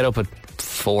 look, we'll get up at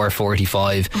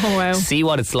 4:45. Oh, wow. See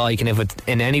what it's like, and if it's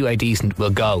in any way decent, we'll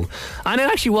go. And it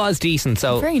actually was decent.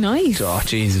 So Very nice. Oh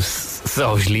Jesus,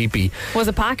 so sleepy. Was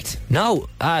it packed? No,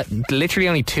 literally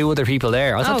only 2 other people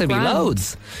there. I thought Oh, there'd be grand.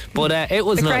 loads, but it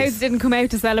was The nice. crowds didn't come out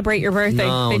to celebrate your birthday.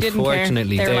 No, They didn't care.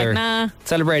 unfortunately, They were they're like, nah.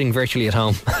 celebrating virtually at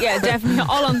home. Yeah, definitely.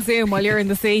 All on Zoom while you're in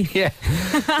the sea. Yeah,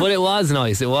 but it was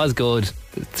nice. It was good.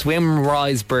 Swim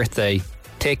rise birthday.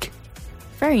 Tick.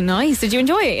 Very nice. Did you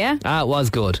enjoy it, yeah? It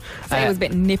was good. Say it was a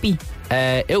bit nippy.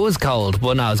 It was cold,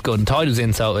 but no, it was good. And tide was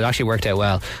in, so it actually worked out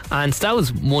well. And so that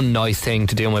was one nice thing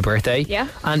to do on my birthday. Yeah.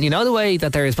 And you know the way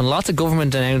that there has been lots of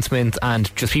government announcements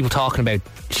and just people talking about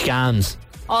scams.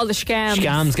 All the scams.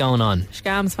 Scams going on.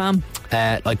 Scams, fam.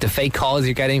 Like the fake calls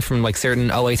you're getting from like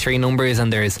certain 083 numbers,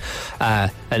 and there's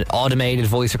an automated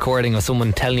voice recording of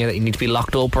someone telling you that you need to be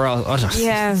locked up, or I don't know,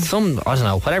 Yeah. I don't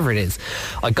know, whatever it is.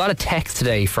 I got a text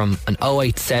today from an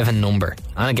 087 number,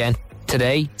 and again,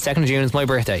 today, 2nd of June, is my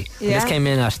birthday. And Yeah. this came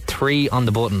in at 3 on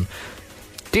the button.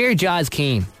 Dear Jazz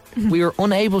Keen, we were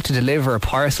unable to deliver a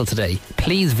parcel today.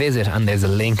 Please visit, and there's a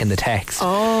link in the text.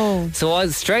 Oh. So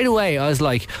straight away I was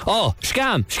like, oh,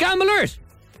 scam alert,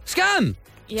 scam.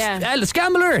 Yeah.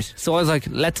 Scam alert. So I was like,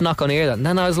 let's not go near that. And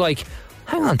then I was like,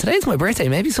 hang on, today's my birthday.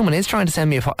 Maybe someone is trying to send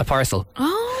me a parcel.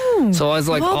 Oh. So I was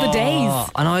like, Of all the days.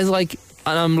 And I was like,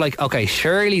 and I'm like, okay,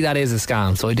 surely that is a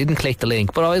scam. So I didn't click the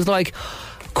link. But I was like,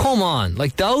 come on.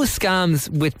 Like, those scams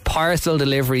with parcel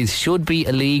deliveries should be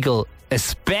illegal,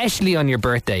 especially on your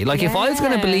birthday. Like, if I was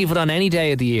going to Yeah. believe it on any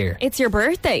day of the year, It's your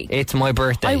birthday. it's my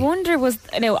birthday. I wonder it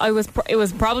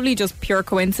was probably just pure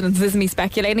coincidence. This is me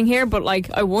speculating here, but like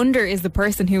I wonder is the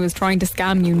person who was trying to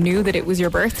scam you knew that it was your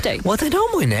birthday? Well, they know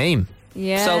my name.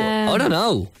 Yeah. So, I don't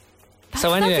know.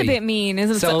 So anyway, that's a bit mean,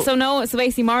 isn't it? so- So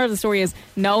basically, moral of the story is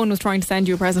no one was trying to send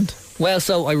you a present. well,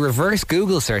 so I reverse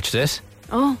Google searched it.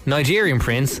 Oh. Nigerian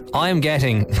prince, I am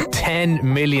getting $10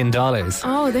 million.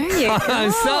 Oh, there you go.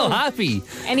 I'm so happy.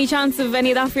 Any chance of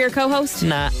any of that for your co-host?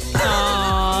 Nah.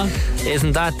 Aw.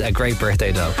 Isn't that a great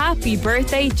birthday, though? Happy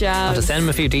birthday, I have to Jazz. send him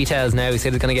a few details now. He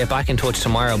said he's going to get back in touch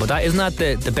tomorrow, but isn't that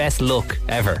the best luck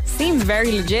ever? Seems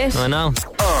very legit. I know.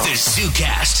 The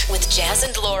ZooCast. With Jazz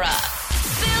and Laura.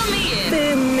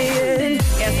 Fill me in.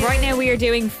 Yes, right now we are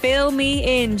doing Fill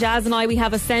Me In. Jazz and I, we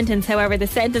have a sentence. However, the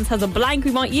sentence has a blank.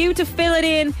 We want you to fill it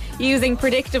in using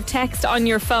predictive text on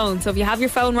your phone. So if you have your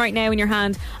phone right now in your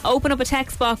hand, open up a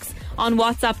text box on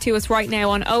WhatsApp to us right now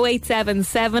on 087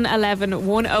 711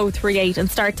 1038 and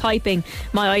start typing.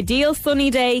 My ideal sunny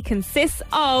day consists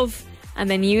of... and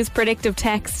then use predictive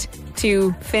text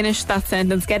to finish that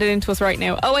sentence. Get it into us right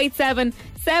now. 087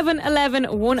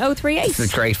 711 1038.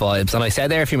 It's great vibes. And I said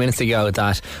there a few minutes ago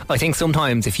that I think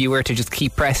sometimes if you were to just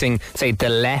keep pressing, say, the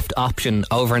left option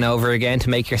over and over again to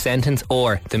make your sentence,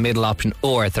 or the middle option,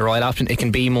 or the right option, it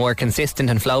can be more consistent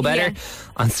and flow better. Yeah.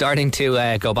 I'm starting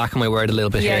to go back on my word a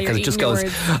little bit Yeah, here, because you're it just eating goes,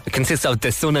 your words. it consists of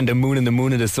the sun and the moon and the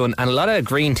moon and the sun, and a lot of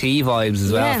green tea vibes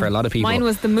as well for a lot of people. Mine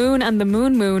was the moon and the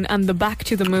moon and the back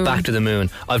to the moon. Back to the moon.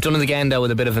 I've done it again though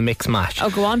with a bit of a mix match. Oh,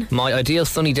 go on. My ideal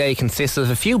sunny day consists of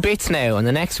a few bits now, and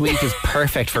the next week is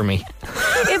perfect for me.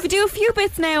 If we do a few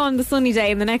bits now on the sunny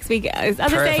day, and the next week, as I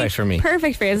say, Perfect for me.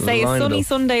 Perfect for you. As I say, a Lined sunny up.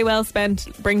 Sunday well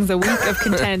spent brings a week of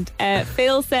content.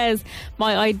 Phil says,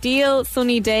 my ideal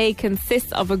sunny day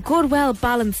consists of a good, well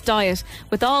balanced diet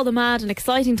with all the mad and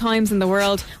exciting times in the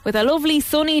world, with a lovely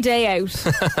sunny day out.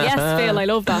 Yes, Phil, I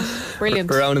love that. Brilliant.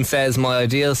 Ronan says, my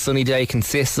ideal sunny day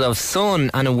consists of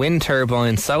sun and a wind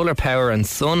turbine, solar power and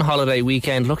sun holiday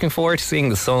weekend. Looking forward to seeing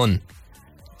the sun.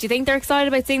 Do you think they're excited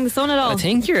about seeing the sun at all? I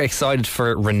think you're excited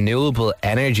for renewable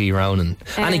energy, Ronan.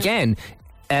 And again,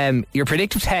 your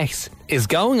predictive text is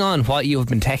going on what you've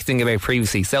been texting about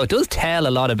previously, so it does tell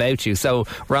a lot about you. So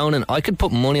Ronan, I could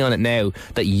put money on it now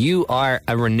that you are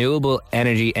a renewable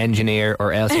energy engineer,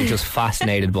 or else you're just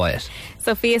fascinated by it.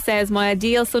 Sophia says, my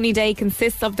ideal sunny day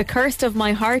consists of the curse of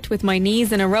my heart with my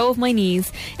knees in a row of my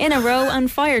knees, in a row,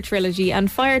 and Fire Trilogy, and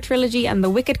the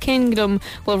Wicked Kingdom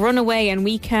will run away, and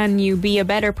you be a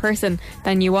better person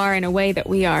than you are in a way that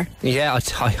we are. Yeah,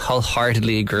 I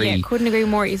wholeheartedly agree. Yeah, couldn't agree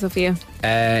more with you, Sophia.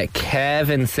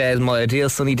 Kevin says, my ideal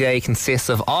sunny day consists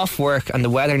of off work and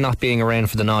the weather not being around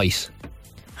for the night.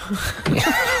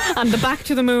 And the back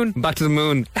to the moon. Back to the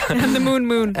moon. And the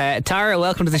moon. Tara,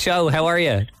 welcome to the show. How are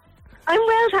you? I'm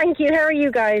well, thank you. How are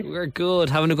you guys? We're good,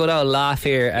 having a good old laugh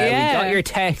here. We got your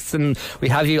texts and we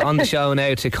have you on the show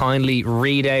now to kindly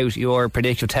read out your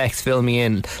predictive text. Fill me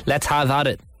in. Let's have at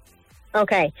it.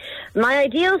 Okay. My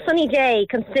ideal sunny day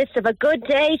consists of a good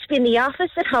day to be in the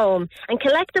office at home and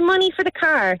collect the money for the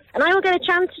car, and I will get a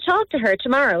chance to talk to her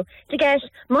tomorrow to get,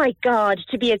 my God,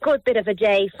 to be a good bit of a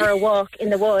day for a walk in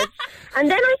the woods.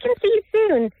 And then I can see you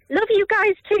soon. Love you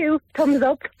guys too. Thumbs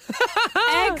up.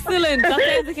 Excellent. That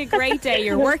sounds like a great day.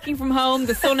 You're working from home,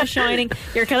 the sun is shining,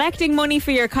 you're collecting money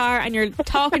for your car, and you're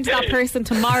talking to that person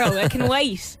tomorrow. It can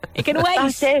wait.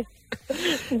 That's it.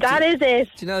 That is it.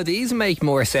 Do you know, these make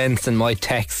more sense than my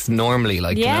texts normally,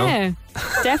 like, you know?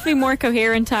 Definitely more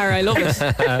coherent, Tara. I love it.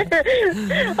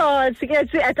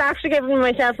 It's actually giving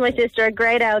myself and my sister a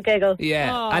great old giggle.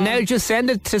 Yeah. Aww. And now just send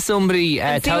it to somebody see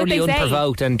what totally they say.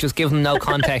 unprovoked and just give them no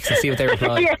context and see what they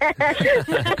reply.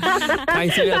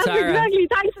 Thanks a lot, Tara. Exactly.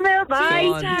 Thanks, Mel. Bye.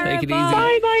 Go on, take it easy.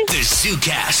 Bye. The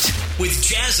ZooCast with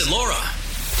Jazz and Laura.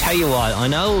 Tell you what, I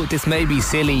know this may be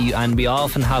silly and we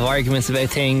often have arguments about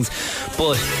things,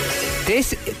 but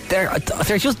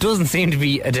there just doesn't seem to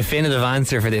be a definitive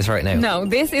answer for this right now. No,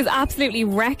 this is absolutely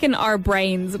wrecking our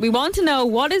brains. We want to know,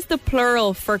 what is the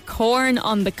plural for corn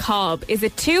on the cob? Is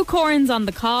it 2 corns on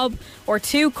the cob or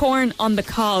 2 corn on the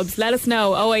cobs? Let us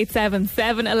know. 087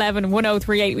 711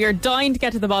 1038. We are dying to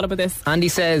get to the bottom of this. Andy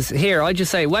says, here, I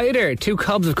just say, waiter, 2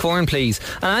 cobs of corn, please.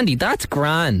 And Andy, that's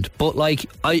grand, but like,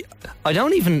 I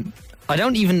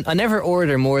never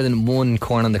order more than 1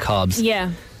 corn on the cobs.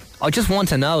 Yeah. I just want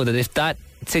to know that if that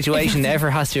situation ever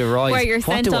has to arise, Where you're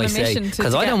what sent do on I a say? mission to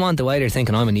Because I get- don't want the waiter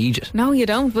thinking I'm an idiot. No, you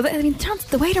don't. But I mean,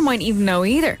 the waiter might even know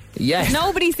either. Yes.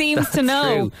 Nobody seems to That's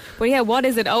know. true. But yeah, what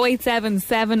is it? 087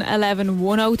 711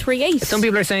 1038. Some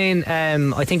people are saying,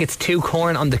 I think it's 2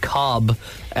 corn on the cob,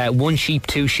 1 sheep,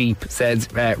 2 sheep, says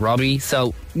Robbie.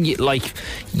 So,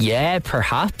 yeah,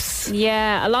 perhaps.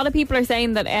 Yeah, a lot of people are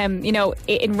saying that,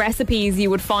 in recipes you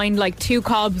would find like 2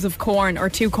 cobs of corn or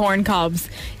 2 corn cobs.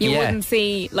 You wouldn't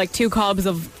see like 2 cobs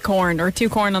of corn or 2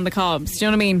 corn on the cobs. Do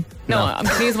you know what I mean? No. I'm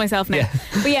confusing myself now. Yeah.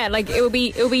 But yeah, like it would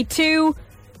be 2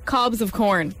 cobs of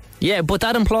corn. Yeah, but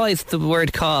that implies the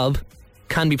word cob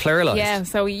can be pluralised. Yeah,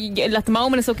 so at the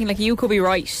moment it's looking like you could be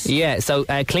right. Yeah, so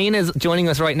Clean is joining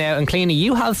us right now. And Clean,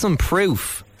 you have some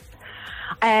proof.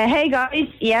 Hey guys,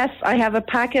 yes, I have a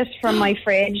packet from my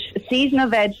fridge, seasonal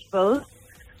vegetables.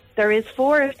 There is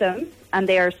 4 of them, and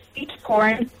they are sweet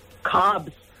corn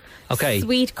cobs. Okay.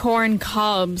 Sweet corn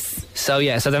cobs. So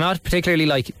yeah, so they're not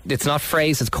particularly it's not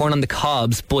phrased as corn on the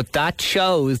cobs, but that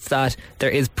shows that there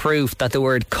is proof that the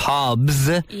word cobs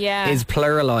is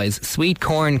pluralised. Sweet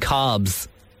corn cobs.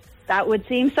 That would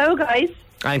seem so, guys.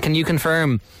 And can you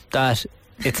confirm that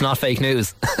it's not fake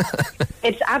news?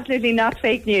 It's absolutely not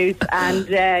fake news, and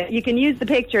you can use the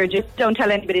picture, just don't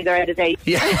tell anybody they're out of date.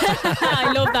 Yeah.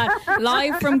 I love that.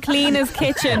 Live from Cleana's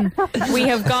kitchen,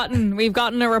 we've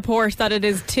gotten a report that it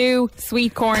is 2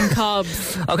 sweet corn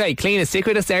cobs. Okay, Clean, stick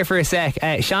with us there for a sec.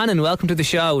 Shannon, welcome to the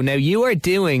show. Now, you are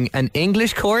doing an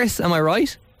English course, am I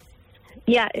right?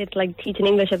 Yeah, it's like teaching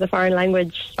English as a foreign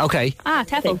language. Okay.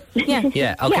 TEFL. Yeah.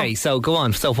 Yeah, okay, Yeah. so go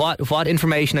on. So what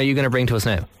information are you going to bring to us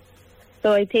now?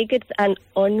 So I think it's an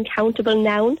uncountable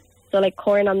noun. So like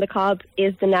corn on the cob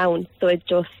is the noun. So it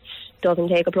just doesn't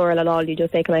take a plural at all. You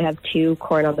just say, can I have 2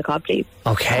 corn on the cob, please?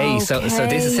 Okay, so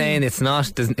this is saying it's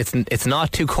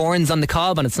not 2 corns on the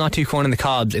cob and it's not 2 corn on the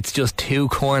cobs. It's just 2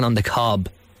 corn on the cob.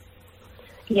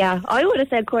 Yeah, I would have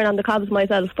said corn on the cobs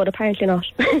myself, but apparently not.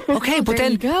 Okay, but there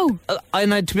then you go.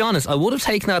 To be honest, I would have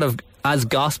taken that as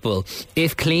gospel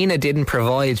if Cleena didn't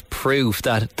provide proof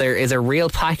that there is a real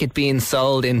packet being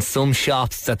sold in some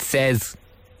shops that says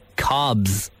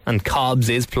cobs, and cobs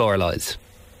is pluralised.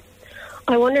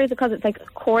 I wonder, is it because it's like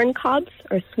corn cobs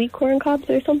or sweet corn cobs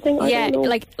or something? I don't know.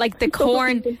 like the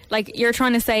corn. Like you're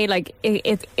trying to say, like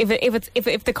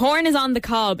if the corn is on the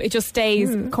cob, it just stays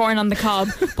corn on the cob.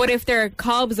 But if they're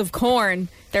cobs of corn,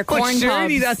 they're corn But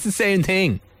surely cobs. that's the same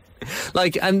thing.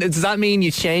 Like, and does that mean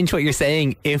you change what you're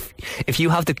saying if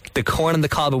you have the corn and the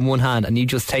cob in one hand and you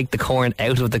just take the corn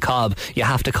out of the cob, you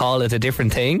have to call it a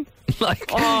different thing? Like,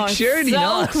 surely so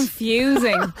not.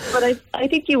 confusing. But I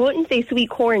think you wouldn't say sweet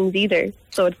corns either,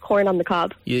 so it's corn on the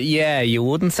cob. Yeah, you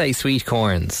wouldn't say sweet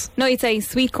corns. No, you'd say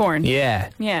sweet corn. Yeah.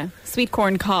 Yeah, sweet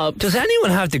corn cobs. Does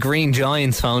anyone have the Green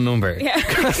Giant's phone number? Yeah.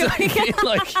 Because I feel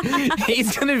like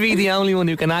he's going to be the only one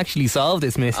who can actually solve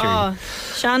this mystery. Oh,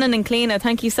 Shannon and Cleena,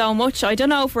 thank you so much. I don't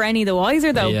know if we're any the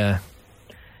wiser though. Yeah.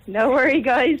 No worry,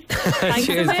 guys. Thanks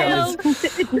Cheers, a million. guys.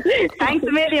 Thanks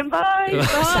a million. Bye.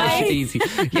 Such easy.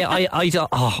 Yeah,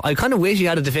 I kind of wish you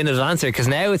had a definitive answer, because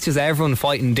now it's just everyone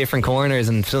fighting different corners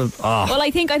and Well, I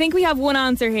think we have one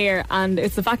answer here, and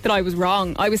it's the fact that I was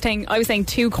wrong. I was saying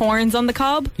two corns on the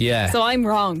cob. Yeah. So I'm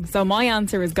wrong. So my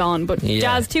answer is gone. But Yeah.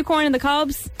 Jazz, two corn in the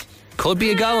cobs could be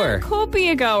a goer. could be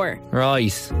a goer.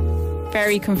 Right.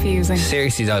 Very confusing.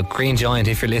 Seriously though, Green Giant,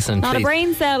 if you're listening, Not please. a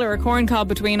brain cell or a corn cob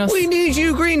between us. We need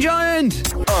you, Green Giant.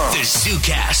 The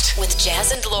ZooCast. With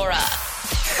Jazz and Laura.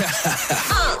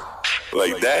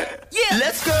 Like that? Yeah,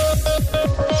 let's go.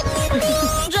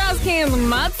 Jazz cans and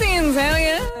mad scenes, hell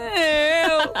yeah.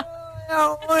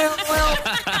 Oh,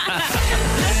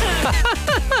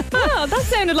 that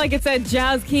sounded like it said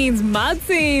Jazz Keen's Mad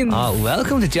Scenes. Oh,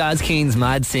 welcome to Jazz Keen's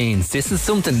Mad Scenes. This is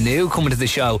something new coming to the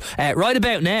show. Right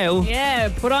about now. Yeah,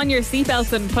 put on your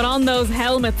seatbelts and put on those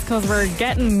helmets, because we're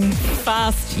getting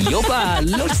fast. Yuppa,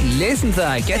 listen to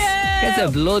that. Gets the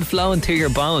blood flowing through your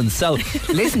bones. So,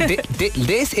 listen,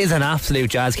 this is an absolute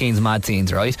Jazz Keen's Mad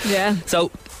Scenes, right? Yeah.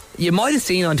 So, you might have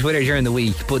seen on Twitter during the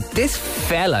week, but this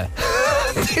fella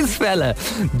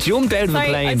jumped out of a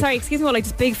plane. Sorry, excuse me, while I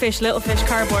just big fish, little fish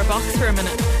cardboard box for a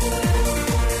minute.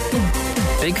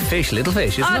 Big fish, little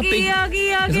fish. Isn't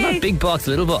that big box,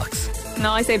 little box?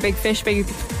 No, I say big fish, big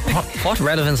What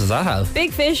relevance does that have?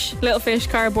 big fish, little fish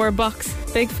cardboard box.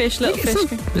 Big fish, little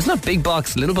fish. It's not big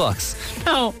box, little box.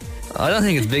 No, I don't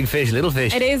think it's big fish, little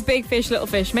fish. it is big fish, little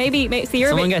fish. Maybe so you're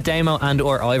Someone get Damo and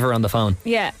or Ivor on the phone.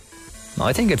 yeah.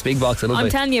 I think it's big box, little I'm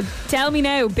fish. telling you, tell me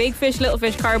now, big fish, little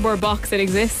fish cardboard box, it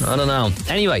exists. I don't know.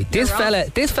 Anyway, this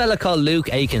fella called Luke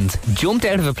Aikens jumped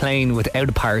out of a plane without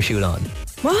a parachute on.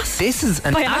 What? This is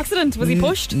an By accident? Was he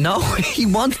pushed? No, he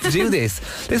wants to do this.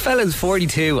 This fella is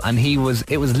 42 and it was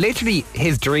literally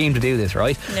his dream to do this,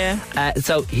 right? Yeah.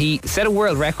 So he set a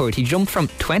world record. He jumped from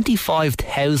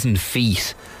 25,000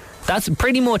 feet. That's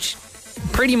pretty much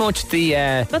the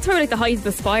That's probably like the height of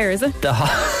the spire, is it? the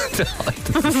height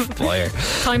of the spire.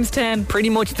 Times 10. Pretty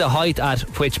much the height at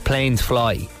which planes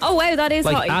fly. Oh wow, that is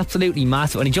Like high. absolutely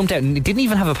massive. And he jumped out and he didn't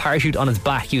even have a parachute on his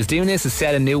back. He was doing this to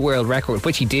set a new world record,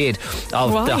 which he did,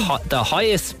 of the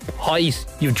highest height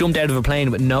you've jumped out of a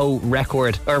plane with no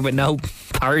record or with no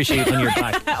parachute on your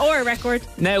back. Or a record.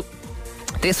 Now,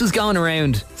 this was going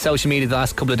around social media the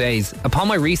last couple of days. Upon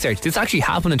my research, this actually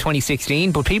happened in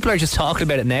 2016, but people are just talking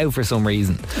about it now for some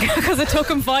reason. Because it took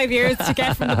him 5 years to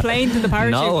get from the plane to the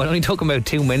parachute. No, it only took him about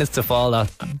 2 minutes to fall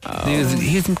off. He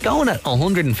was going at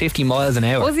 150 miles an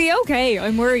hour. Was he okay?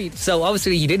 I'm worried. So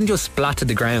obviously he didn't just splat to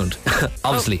the ground,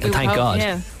 obviously, and thank God.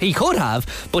 Yeah. He could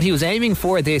have, but he was aiming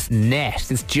for this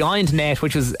giant net,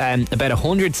 which was about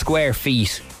 100 square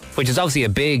feet, which is obviously a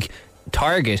big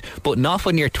target, but not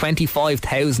when you're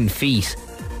 25,000 feet.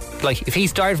 Like, if he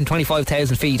started from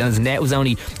 25,000 feet and his net was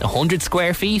only 100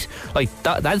 square feet, like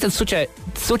that's such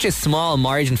a small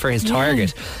margin for his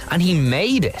target, and he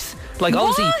made it. Like,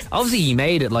 obviously he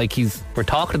made it. Like, we're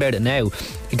talking about it now.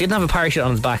 He didn't have a parachute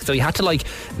on his back, so he had to like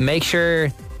make sure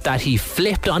that he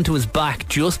flipped onto his back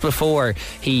just before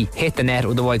he hit the net,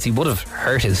 otherwise he would have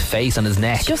hurt his face on his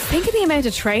neck. Just think of the amount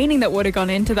of training that would have gone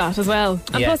into that as well.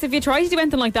 And Yeah. plus, if you try to do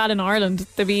anything like that in Ireland,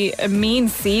 there'd be a mean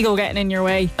seagull getting in your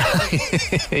way.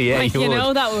 Yeah, Like, you you would.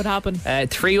 know that would happen.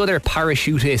 3 other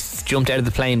parachutists jumped out of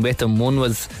the plane with him. One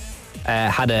was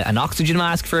had an oxygen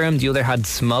mask for him. The other had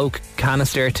smoke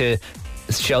canister to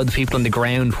show the people on the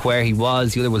ground where he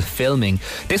was. The other was filming.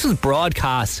 This was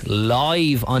broadcast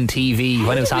live on TV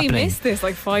when it was How did we happening. missed this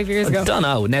like 5 years ago? I don't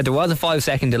know. Now, there was a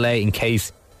 5-second delay in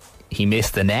case he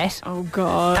missed the net. Oh,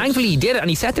 God. Thankfully, he did it and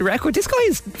he set the record. This guy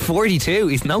is 42.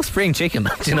 He's no spring chicken,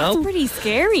 do you know? That's pretty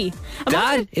scary.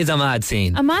 That is a mad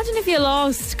scene. Imagine if you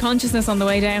lost consciousness on the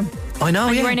way down. I know,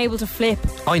 and yeah. you weren't able to flip.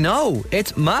 I know.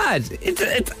 It's mad. It's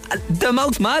the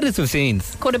most maddest of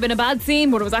scenes. Could have been a bad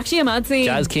scene, but it was actually a mad scene.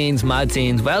 Jazz Keen's mad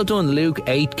scenes. Well done, Luke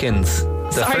Aitkins.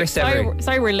 The first ever.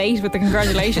 Sorry, we're late with the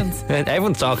congratulations.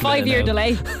 Everyone's talking about it 5-year now.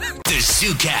 delay. The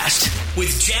ZooCast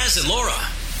with Jazz and Laura.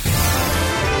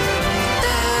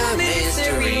 The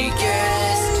mystery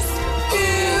guest.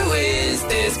 Who is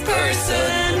this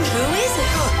person? Who is it?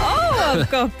 Oh,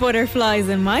 I've got butterflies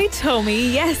in my tummy.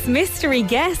 Yes, mystery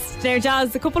guest. Now,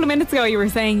 Jazz, a couple of minutes ago you were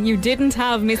saying you didn't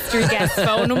have mystery guest's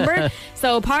phone number.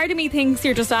 So part of me thinks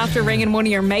you're just after ringing one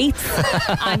of your mates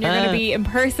and you're going to be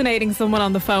impersonating someone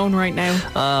on the phone right now.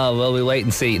 Oh, well, we'll wait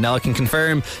and see. Now, I can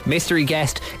confirm mystery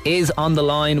guest is on the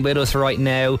line with us right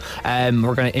now.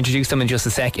 We're going to introduce them in just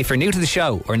a sec. If you're new to the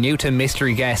show or new to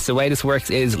mystery guest, the way this works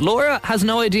is Laura has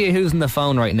no idea who's on the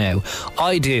phone right now.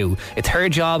 I do. It's her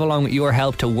job, along with your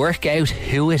help, to work out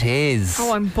who it is.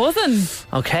 Oh, I'm buzzing.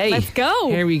 Okay. Let's go.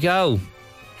 Here we go.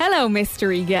 Hello,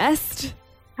 mystery guest.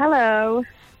 Hello.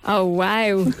 Oh,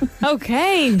 wow.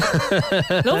 Okay.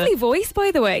 Lovely voice, by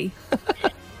the way.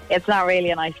 It's not really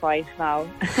a nice voice now.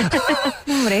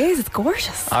 No, it is. It's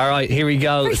gorgeous. All right, here we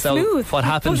go. Very So smooth. what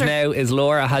happens Butter. now is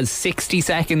Laura has 60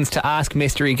 seconds to ask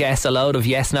mystery guest a load of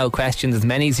yes-no questions, as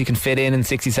many as you can fit in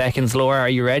 60 seconds. Laura, are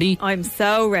you ready? I'm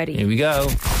so ready. Here we go.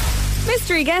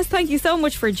 Mystery guest, thank you so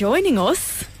much for joining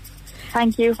us.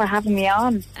 Thank you for having me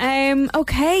on.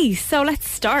 Okay, so let's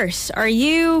start. Are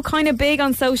you kind of big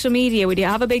on social media? Would you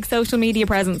have a big social media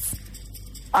presence?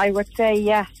 I would say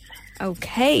yes.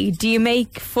 Okay. Do you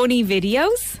make funny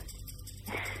videos?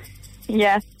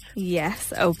 Yes.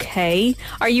 Yes. Okay.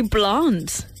 Are you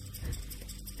blonde?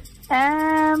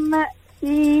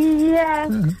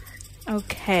 Yes.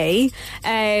 Okay.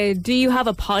 Do you have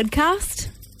a podcast?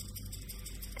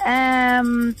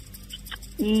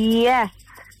 Yes.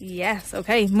 Yes.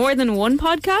 Okay. More than one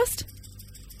podcast?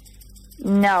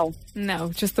 No.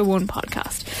 No, just the one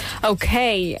podcast.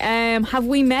 Okay. Have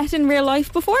we met in real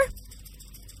life before?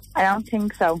 I don't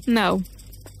think so. No.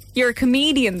 You're a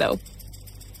comedian, though.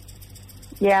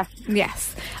 Yes.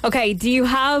 Yes. Okay. Do you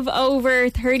have over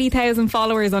 30,000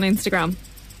 followers on Instagram?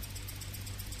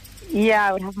 Yeah,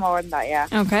 I would have more than that, yeah.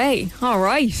 Okay. All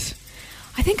right.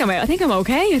 I think I'm okay. I think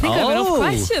I have enough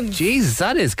questions. Jesus,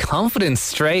 that is confidence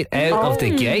straight out of the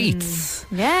gates.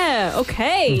 Yeah.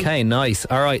 Okay. Okay, nice.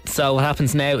 All right, so what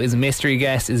happens now is mystery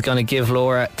guest is going to give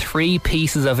Laura 3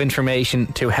 pieces of information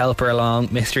to help her along.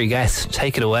 Mystery guest,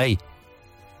 take it away.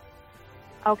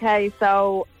 Okay,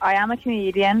 so I am a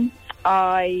comedian.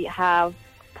 I have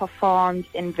performed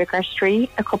in Vicar Street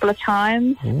a couple of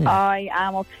times. Ooh. I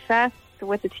am obsessed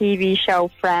with the TV show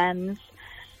Friends,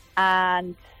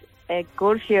 and a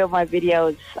good few of my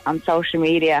videos on social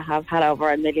media have had over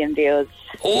 1 million views.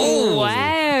 Oh,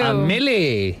 wow. A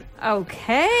milli.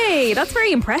 Okay. That's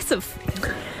very impressive.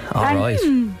 All right.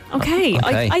 Okay.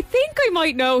 Okay. I think I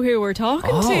might know who we're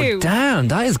talking Oh, to. damn,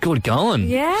 that is good going.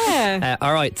 Yeah.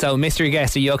 All right, so mystery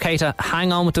guest, are you okay to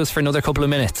hang on with us for another couple of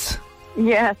minutes?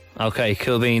 Yes. Okay,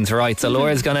 cool beans. Right, so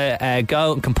Laura's going to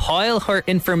go and compile her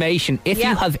information. If Yeah.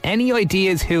 you have any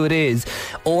ideas who it is,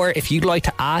 or if you'd like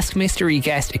to ask mystery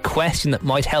guest a question that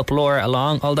might help Laura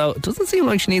along, although it doesn't seem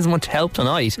like she needs much help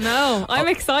tonight. No, I'm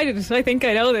excited. I think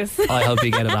I know this. I hope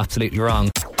you get it absolutely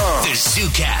wrong. The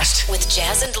ZooCast. With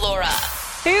Jazz and Laura.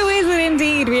 Who is it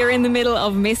indeed? We are in the middle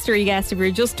of mystery guest. If you're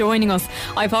just joining us,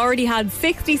 I've already had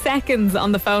 60 seconds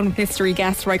on the phone with mystery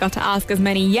guest where I got to ask as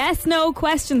many yes/no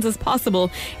questions as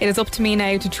possible. It is up to me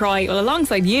now to try, well,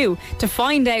 alongside you, to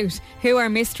find out who our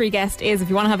mystery guest is. If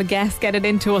you want to have a guess, get it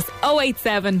into us.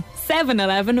 087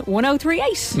 711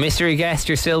 1038. Mystery guest,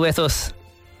 you're still with us?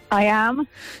 I am.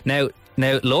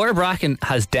 Now, Laura Bracken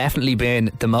has definitely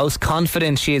been the most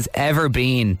confident she has ever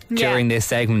been during this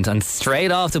segment. And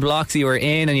straight off the blocks you were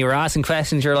in and you were asking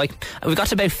questions, you're like, we got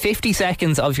to about 50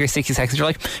 seconds of your 60 seconds. You're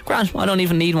like, Grant, I don't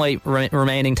even need my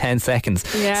remaining 10 seconds.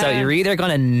 Yeah. So you're either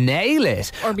going to nail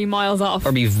it Or be miles off.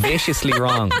 or be viciously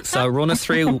wrong. So run us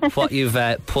through what you've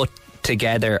put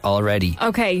together already.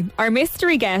 Okay, our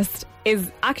mystery guest is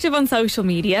active on social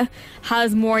media,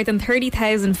 has more than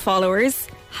 30,000 followers,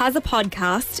 has a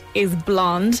podcast, is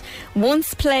blonde,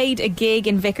 once played a gig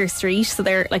in Vicar Street, so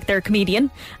they're a comedian.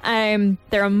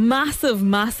 They're a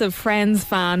massive Friends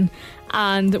fan,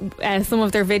 and some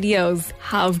of their videos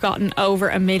have gotten over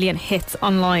 1 million hits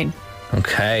online.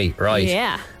 Okay, right.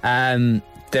 Yeah.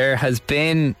 There has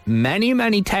been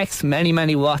many texts, many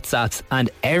WhatsApps, and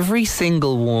every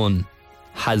single one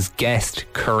has guessed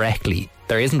correctly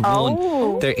There isn't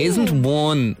one. There isn't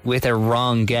one with a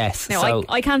wrong guess. No, So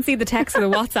I can't see the text or the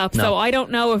WhatsApp, No. so I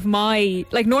don't know if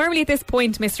normally at this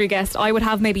point, mystery guest, I would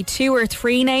have maybe 2 or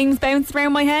 3 names bounced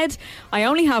around my head. I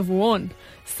only have one.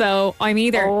 So I'm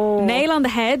either nail on the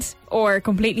head or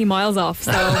completely miles off.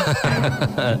 So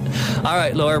all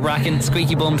right, Laura Bracken,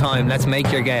 squeaky bum time. Let's make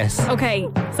your guess. okay,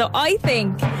 so I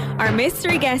think our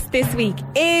mystery guest this week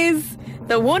is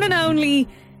the one and only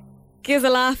Gives a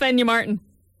Laugh, Enya Martin.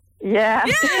 Yeah.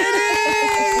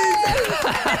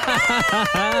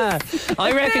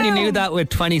 I reckon you knew that with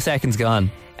 20 seconds gone.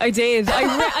 I did.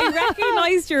 I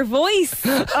recognised your voice.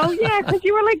 Oh, yeah, because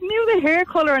you were like, knew the hair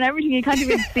colour and everything. You can't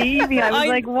even see me. I was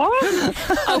like, what?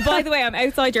 Oh, by the way, I'm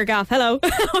outside your gaff. Hello.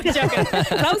 I'm joking.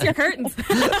 Close your curtains.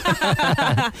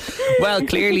 Well,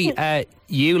 clearly,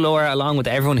 you, Laura, along with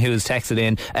everyone who's texted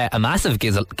in, a massive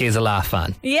Gives a Laugh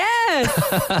fan. Yes.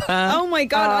 Oh my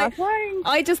God.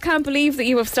 I just can't believe that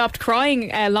you have stopped crying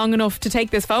long enough to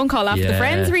take this phone call after the Yeah.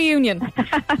 Friends reunion.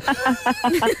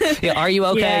 Yeah, are you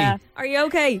okay? Yeah. Are you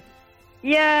okay?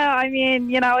 Yeah, I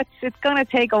mean, it's going to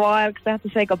take a while because I have to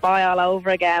say goodbye all over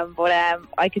again. But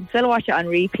I can still watch it on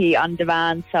repeat on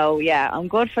demand. So, yeah, I'm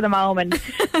good for the moment.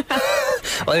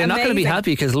 Well, you're not going to be Amazing.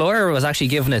 happy because Laura was actually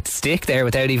giving it stick there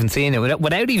without even seeing it,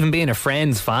 without even being a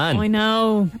Friends fan. I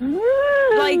know.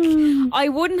 Like, I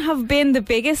wouldn't have been the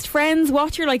biggest Friends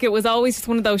watcher. Like, it was always just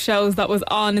one of those shows that was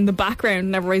on in the background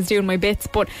whenever I was doing my bits.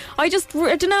 But I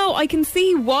don't know. I can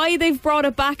see why they've brought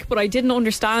it back, but I didn't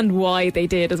understand why they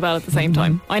did as well at the same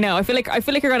time. I know. I feel like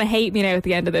you're going to hate me now at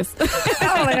the end of this.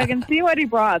 I can see why they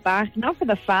brought it back. Not for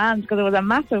the fans, because it was a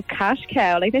massive cash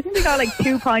cow. Like, they think they got like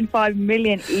 2.5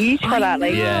 million each for that.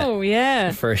 Like, Oh,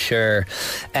 yeah. For sure.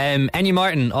 Enya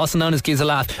Martin, also known as Gives a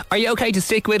Laugh. Are you okay to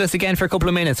stick with us again for a couple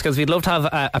of minutes? Because we'd love to have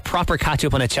a proper catch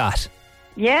up and a chat.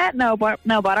 yeah, no bother.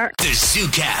 The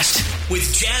ZooCast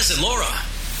with Jazz and Laura.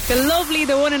 The lovely,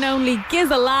 the one and only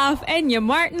Gives a Laugh, Enya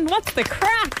Martin. What's the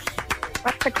crack?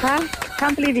 What's the crap?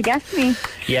 Can't believe you guessed me.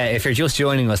 Yeah, if you're just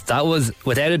joining us, that was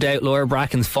without a doubt Laura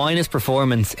Bracken's finest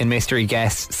performance in Mystery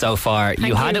Guest so far.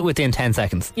 You had it within 10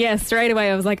 seconds. Yeah, straight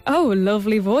away I was like, oh,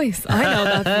 lovely voice. I know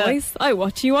that voice. I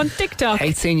watch you on TikTok.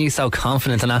 Hate seeing you so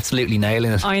confident and absolutely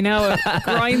nailing it. I know, it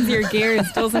grinds your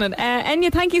gears, doesn't it?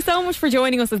 Enya, thank you so much for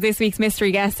joining us as this week's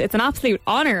mystery guest. It's an absolute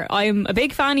honour. I'm a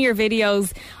big fan of your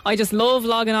videos. I just love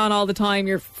logging on all the time.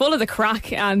 You're full of the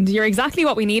crack and you're exactly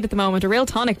what we need at the moment. A real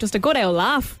tonic, just a good old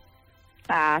laugh.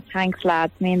 Thanks,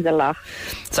 lads. Means a lot.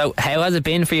 So how has it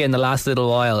been for you in the last little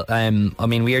while? I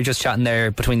mean, we were just chatting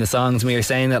there between the songs and we were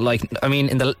saying that, like, I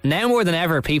mean, now more than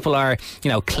ever, people are,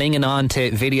 clinging on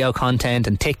to video content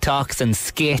and TikToks and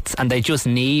skits, and they just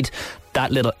need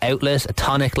that little outlet, a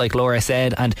tonic, like Laura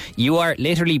said, and you are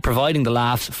literally providing the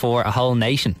laughs for a whole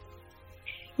nation.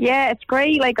 Yeah, it's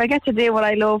great. Like, I get to do what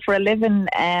I love for a living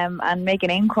and make an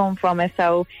income from it.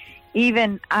 So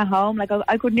even at home, like,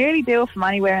 I could nearly do it from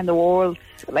anywhere in the world,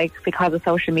 like, because of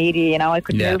social media. I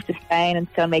could move to Spain and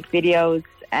still make videos.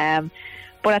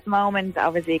 But at the moment,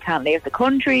 obviously, I can't leave the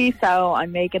country, so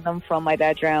I'm making them from my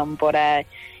bedroom. But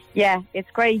yeah, it's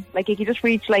great. Like, if you just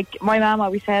reach, like, my mum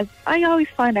always says, I always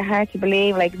find it hard to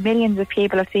believe, like, millions of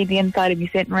people have seen the inside of my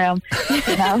sitting room.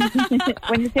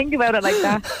 When you think about it like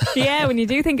that. Yeah, when you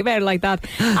do think about it like that.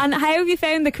 And how have you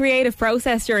found the creative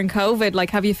process during COVID?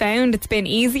 Like, have you found it's been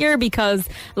easier because,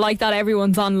 like that,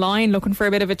 everyone's online looking for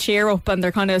a bit of a cheer up and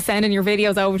they're kind of sending your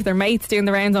videos over to their mates, doing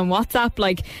the rounds on WhatsApp?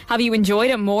 Like, have you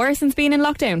enjoyed it more since being in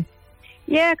lockdown?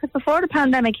 Yeah, because before the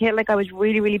pandemic hit, like, I was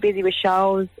really, really busy with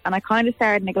shows, and I kind of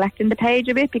started neglecting the page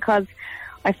a bit because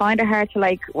I find it hard to,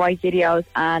 like, write videos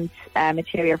and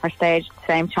material for stage at the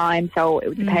same time. So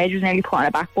the page was nearly put on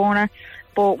a back burner.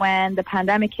 But when the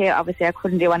pandemic hit, obviously I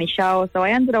couldn't do any shows, so I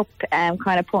ended up kind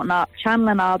of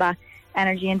channeling all that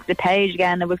energy into the page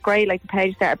again. It was great. Like, the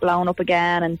page started blowing up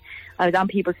again, and I was on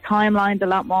people's timelines a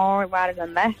lot more rather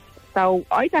than less. So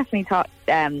I definitely thought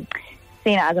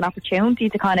seen it as an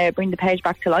opportunity to kind of bring the page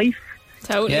back to life.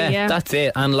 Totally, yeah. That's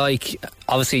it. And, like,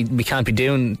 obviously we can't be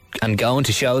doing and going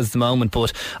to shows at the moment,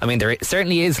 but I mean, there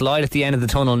certainly is light at the end of the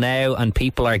tunnel now, and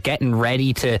people are getting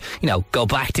ready to, go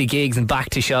back to gigs and back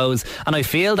to shows. And I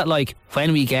feel that, like,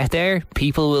 when we get there,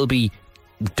 people will be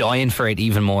dying for it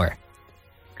even more.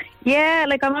 Yeah,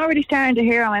 like, I'm already starting to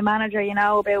hear on my manager,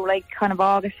 about, like, kind of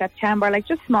August, September, like,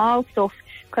 just small stuff,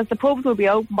 because the pubs will be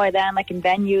open by then, like, in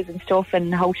venues and stuff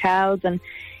and hotels, and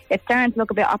it's starting to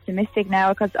look a bit optimistic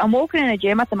now, because I'm working in a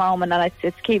gym at the moment and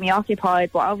it's keeping me occupied,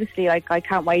 but obviously, like, I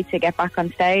can't wait to get back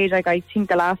on stage. Like, I think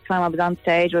the last time I was on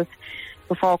stage was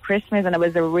before Christmas, and it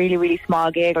was a really, really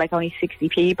small gig, like only 60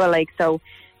 people, like, so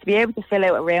to be able to fill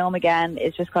out a room again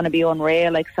is just going to be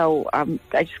unreal. Like, so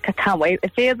I just can't wait.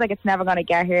 It feels like it's never going to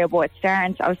get here, but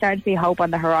I'm starting to see hope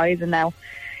on the horizon now.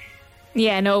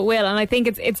 Yeah, no, it will. And I think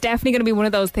it's definitely going to be one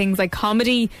of those things. Like,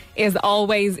 comedy is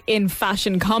always in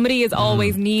fashion. Comedy is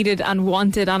always needed and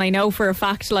wanted. And I know for a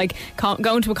fact, like,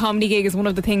 going to a comedy gig is one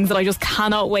of the things that I just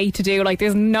cannot wait to do. Like,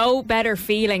 there's no better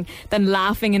feeling than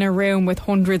laughing in a room with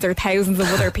hundreds or thousands of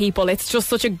other people. It's just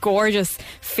such a gorgeous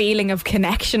feeling of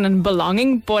connection and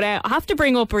belonging. But I have to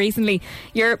bring up recently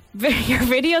your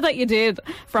video that you did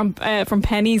from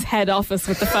Penny's head office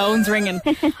with the phones ringing.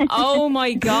 Oh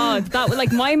my God. That was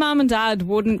like, my mum and dad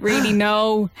wouldn't really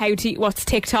know what's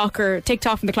TikTok or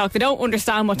TikTok from the clock. They don't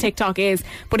understand what TikTok is,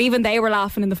 but even they were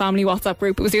laughing in the family WhatsApp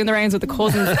group. It was doing the rounds with the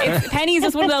cousins. Penny's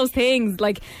just one of those things,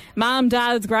 like mom,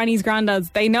 dads, grannies,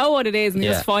 granddads, they know what it is and they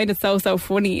just find it so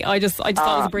funny. I just thought it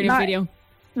was a brilliant video.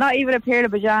 Not even a pair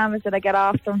of pyjamas did I get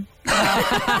off them.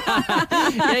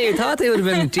 Yeah, you thought they would have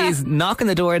been, geez, knocking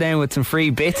the door down with some free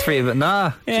bits for you, but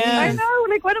nah. Yeah. I know,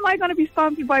 like, when am I going to be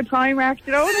sponsored by Primark?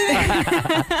 You know what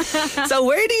I mean? So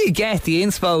where do you get the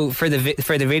inspo for the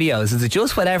videos? Is it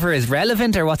just whatever is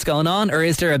relevant or what's going on, or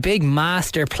is there a big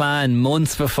master plan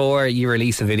months before you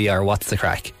release a video, or what's the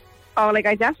crack? Oh, like,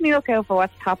 I definitely look out for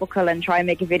what's topical and try and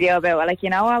make a video about it. Like, you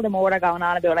know, all the more they're going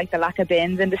on about, like, the lack of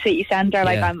bins in the city centre.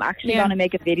 Like, I'm actually going to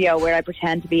make a video where I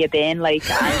pretend to be a bin, like,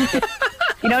 and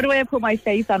you know the way I put my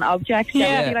face on objects?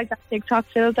 Yeah. Like that TikTok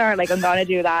filter? Like, I'm going to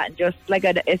do that. And just, like,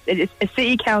 a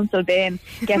city council bin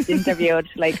gets interviewed.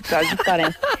 Like, so I just got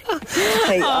to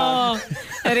take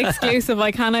an exclusive.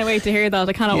 I cannot wait to hear that.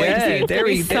 I cannot wait to see it. There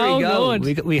we go.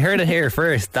 We heard it here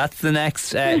first. That's the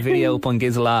next video up on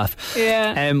Giz a Laugh.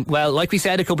 Yeah. Well, like we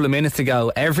said a couple of minutes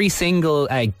ago, every single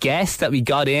guest that we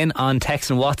got in on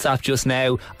text and WhatsApp just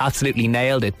now absolutely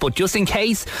nailed it. But just in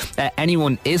case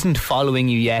anyone isn't following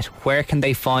you yet, where can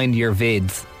they find your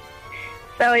vids?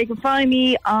 So you can find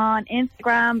me on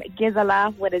Instagram, Giz a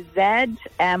Laugh with a Z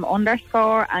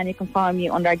 _ and you can find me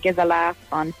under Giz a Laugh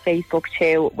on Facebook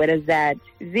too with a Z.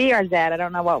 Z or Z, I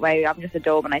don't know what way. I'm just a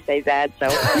dog when I say Z,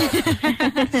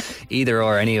 so either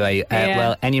or anyway.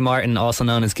 Well, Enya Martin, also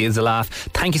known as Giz a Laugh,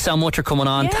 thank you so much for coming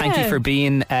on. Thank you for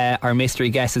being our mystery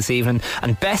guest this evening,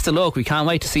 and best of luck. We can't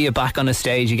wait to see you back on the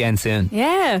stage again soon.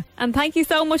 Yeah, and thank you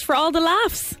so much for all the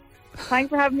laughs. Thanks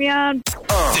for having me on.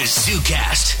 The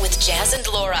ZooCast with Jazz and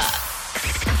Laura.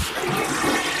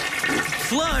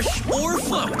 Flush or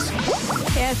float?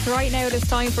 Yes, right now it is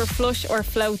time for Flush or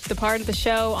Float, the part of the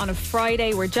show on a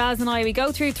Friday where Jazz and I, we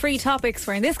go through 3 topics,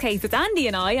 where in this case it's Andy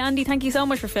and I. Andy, thank you so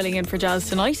much for filling in for Jazz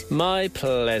tonight. My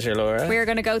pleasure, Laura. We're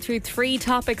going to go through 3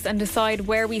 topics and decide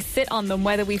where we sit on them,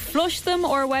 whether we flush them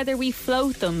or whether we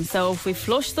float them. So if we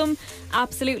flush them,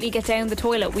 absolutely get down the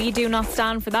toilet. We do not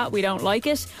stand for that. We don't like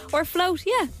it. Or float,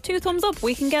 2 thumbs up.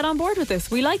 We can get on board with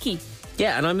this. We like it.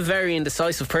 Yeah, and I'm a very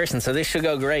indecisive person, so this should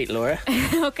go great, Laura.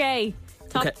 Okay.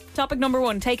 Topic number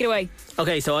 1, take it away.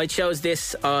 Okay, so I chose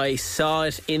this. I saw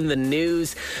it in the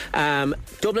news.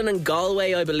 Dublin and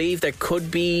Galway, I believe. It could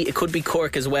be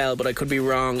Cork as well, but I could be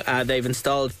wrong. They've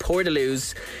installed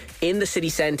portaloos in the city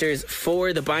centres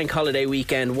for the bank holiday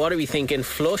weekend. What are we thinking?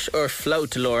 Flush or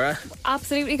float, Laura?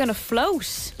 Absolutely going to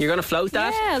float. You're going to float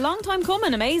that? Yeah, long time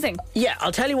coming. Amazing. Yeah,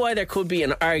 I'll tell you why there could be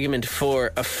an argument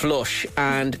for a flush.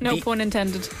 And no pun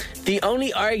intended. The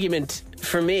only argument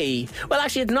for me, well,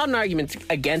 actually, it's not an argument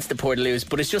against the portaloos,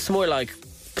 but it's just more like,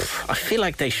 I feel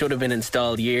like they should have been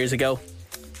installed years ago.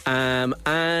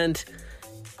 And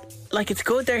like, it's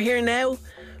good they're here now,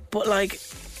 but like,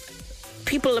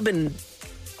 people have been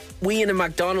weeing in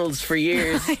McDonald's for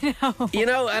years. I know. You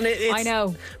know, and it's... I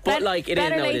know. But like, it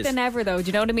better is, late than never, though. Do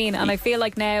you know what I mean? And I feel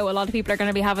like now a lot of people are going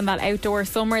to be having that outdoor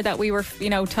summer that we were,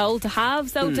 told to have.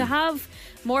 So to have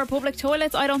more public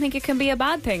toilets, I don't think it can be a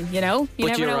bad thing, you know? You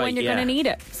never know when you're going to need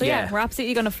it. So we're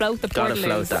absolutely going to float the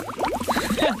portaloos. Gotta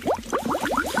float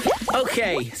that.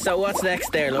 Okay, so what's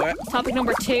next there, Laura? Topic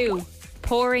number 2.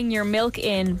 Pouring your milk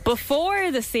in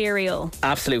before the cereal.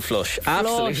 Absolute flush.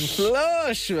 Absolute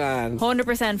flush, man.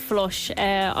 100% flush.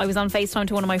 I was on FaceTime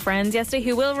to one of my friends yesterday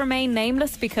who will remain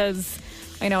nameless because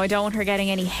I know I don't want her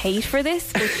getting any hate for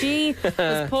this, but she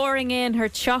was pouring in her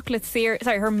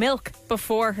her milk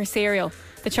before her cereal.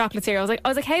 The chocolate cereal. I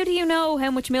was like, how do you know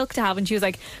how much milk to have? And she was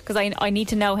like, because I need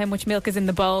to know how much milk is in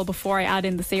the bowl before I add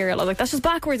in the cereal. I was like, that's just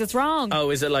backwards, it's wrong.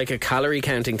 Oh, is it like a calorie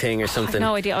counting thing or something? I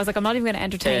have no idea. I was like, I'm not even going to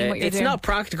entertain what you're doing. It's not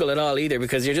practical at all either,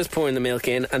 because you're just pouring the milk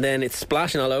in and then it's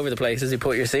splashing all over the place as you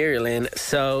put your cereal in.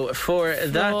 So for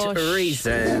that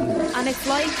reason, and it's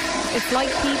like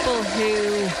people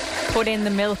who put in the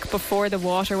milk before the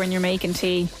water when you're making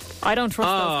tea. I don't trust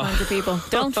those kinds of people.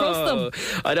 Don't trust them.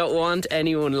 I don't want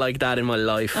anyone like that in my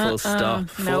life. Full stop.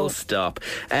 Full stop.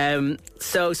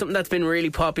 So something that's been really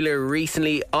popular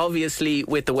recently, obviously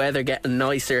with the weather getting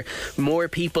nicer, more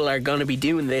people are going to be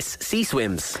doing this. Sea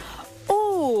swims.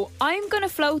 Oh, I'm going to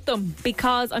float them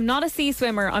because I'm not a sea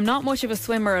swimmer. I'm not much of a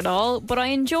swimmer at all, but I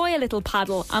enjoy a little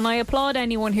paddle, and I applaud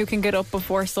anyone who can get up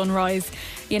before sunrise,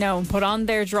 you know, put on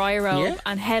their dry robe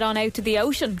and head on out to the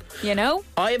ocean, you know?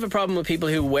 I have a problem with people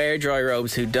who wear dry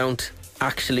robes who don't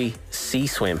actually sea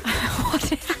swim.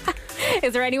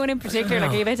 Is there anyone in particular?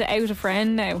 Like, are you about to out a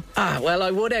friend now? Well,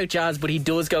 I would out Jazz, but he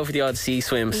does go for the odd sea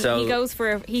swim.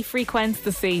 He frequents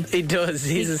the sea. He does.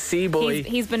 He's a sea boy.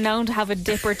 He's been known to have a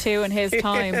dip or two in his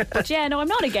time. But yeah, no, I'm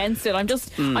not against it.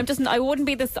 I wouldn't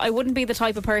be the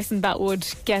type of person that would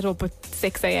get up at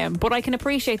 6 a.m. But I can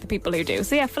appreciate the people who do.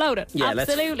 So yeah, float it. Yeah,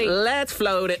 absolutely. Let's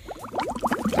float it.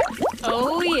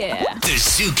 Oh yeah. The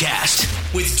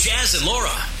ZooCast with Jazz and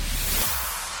Laura.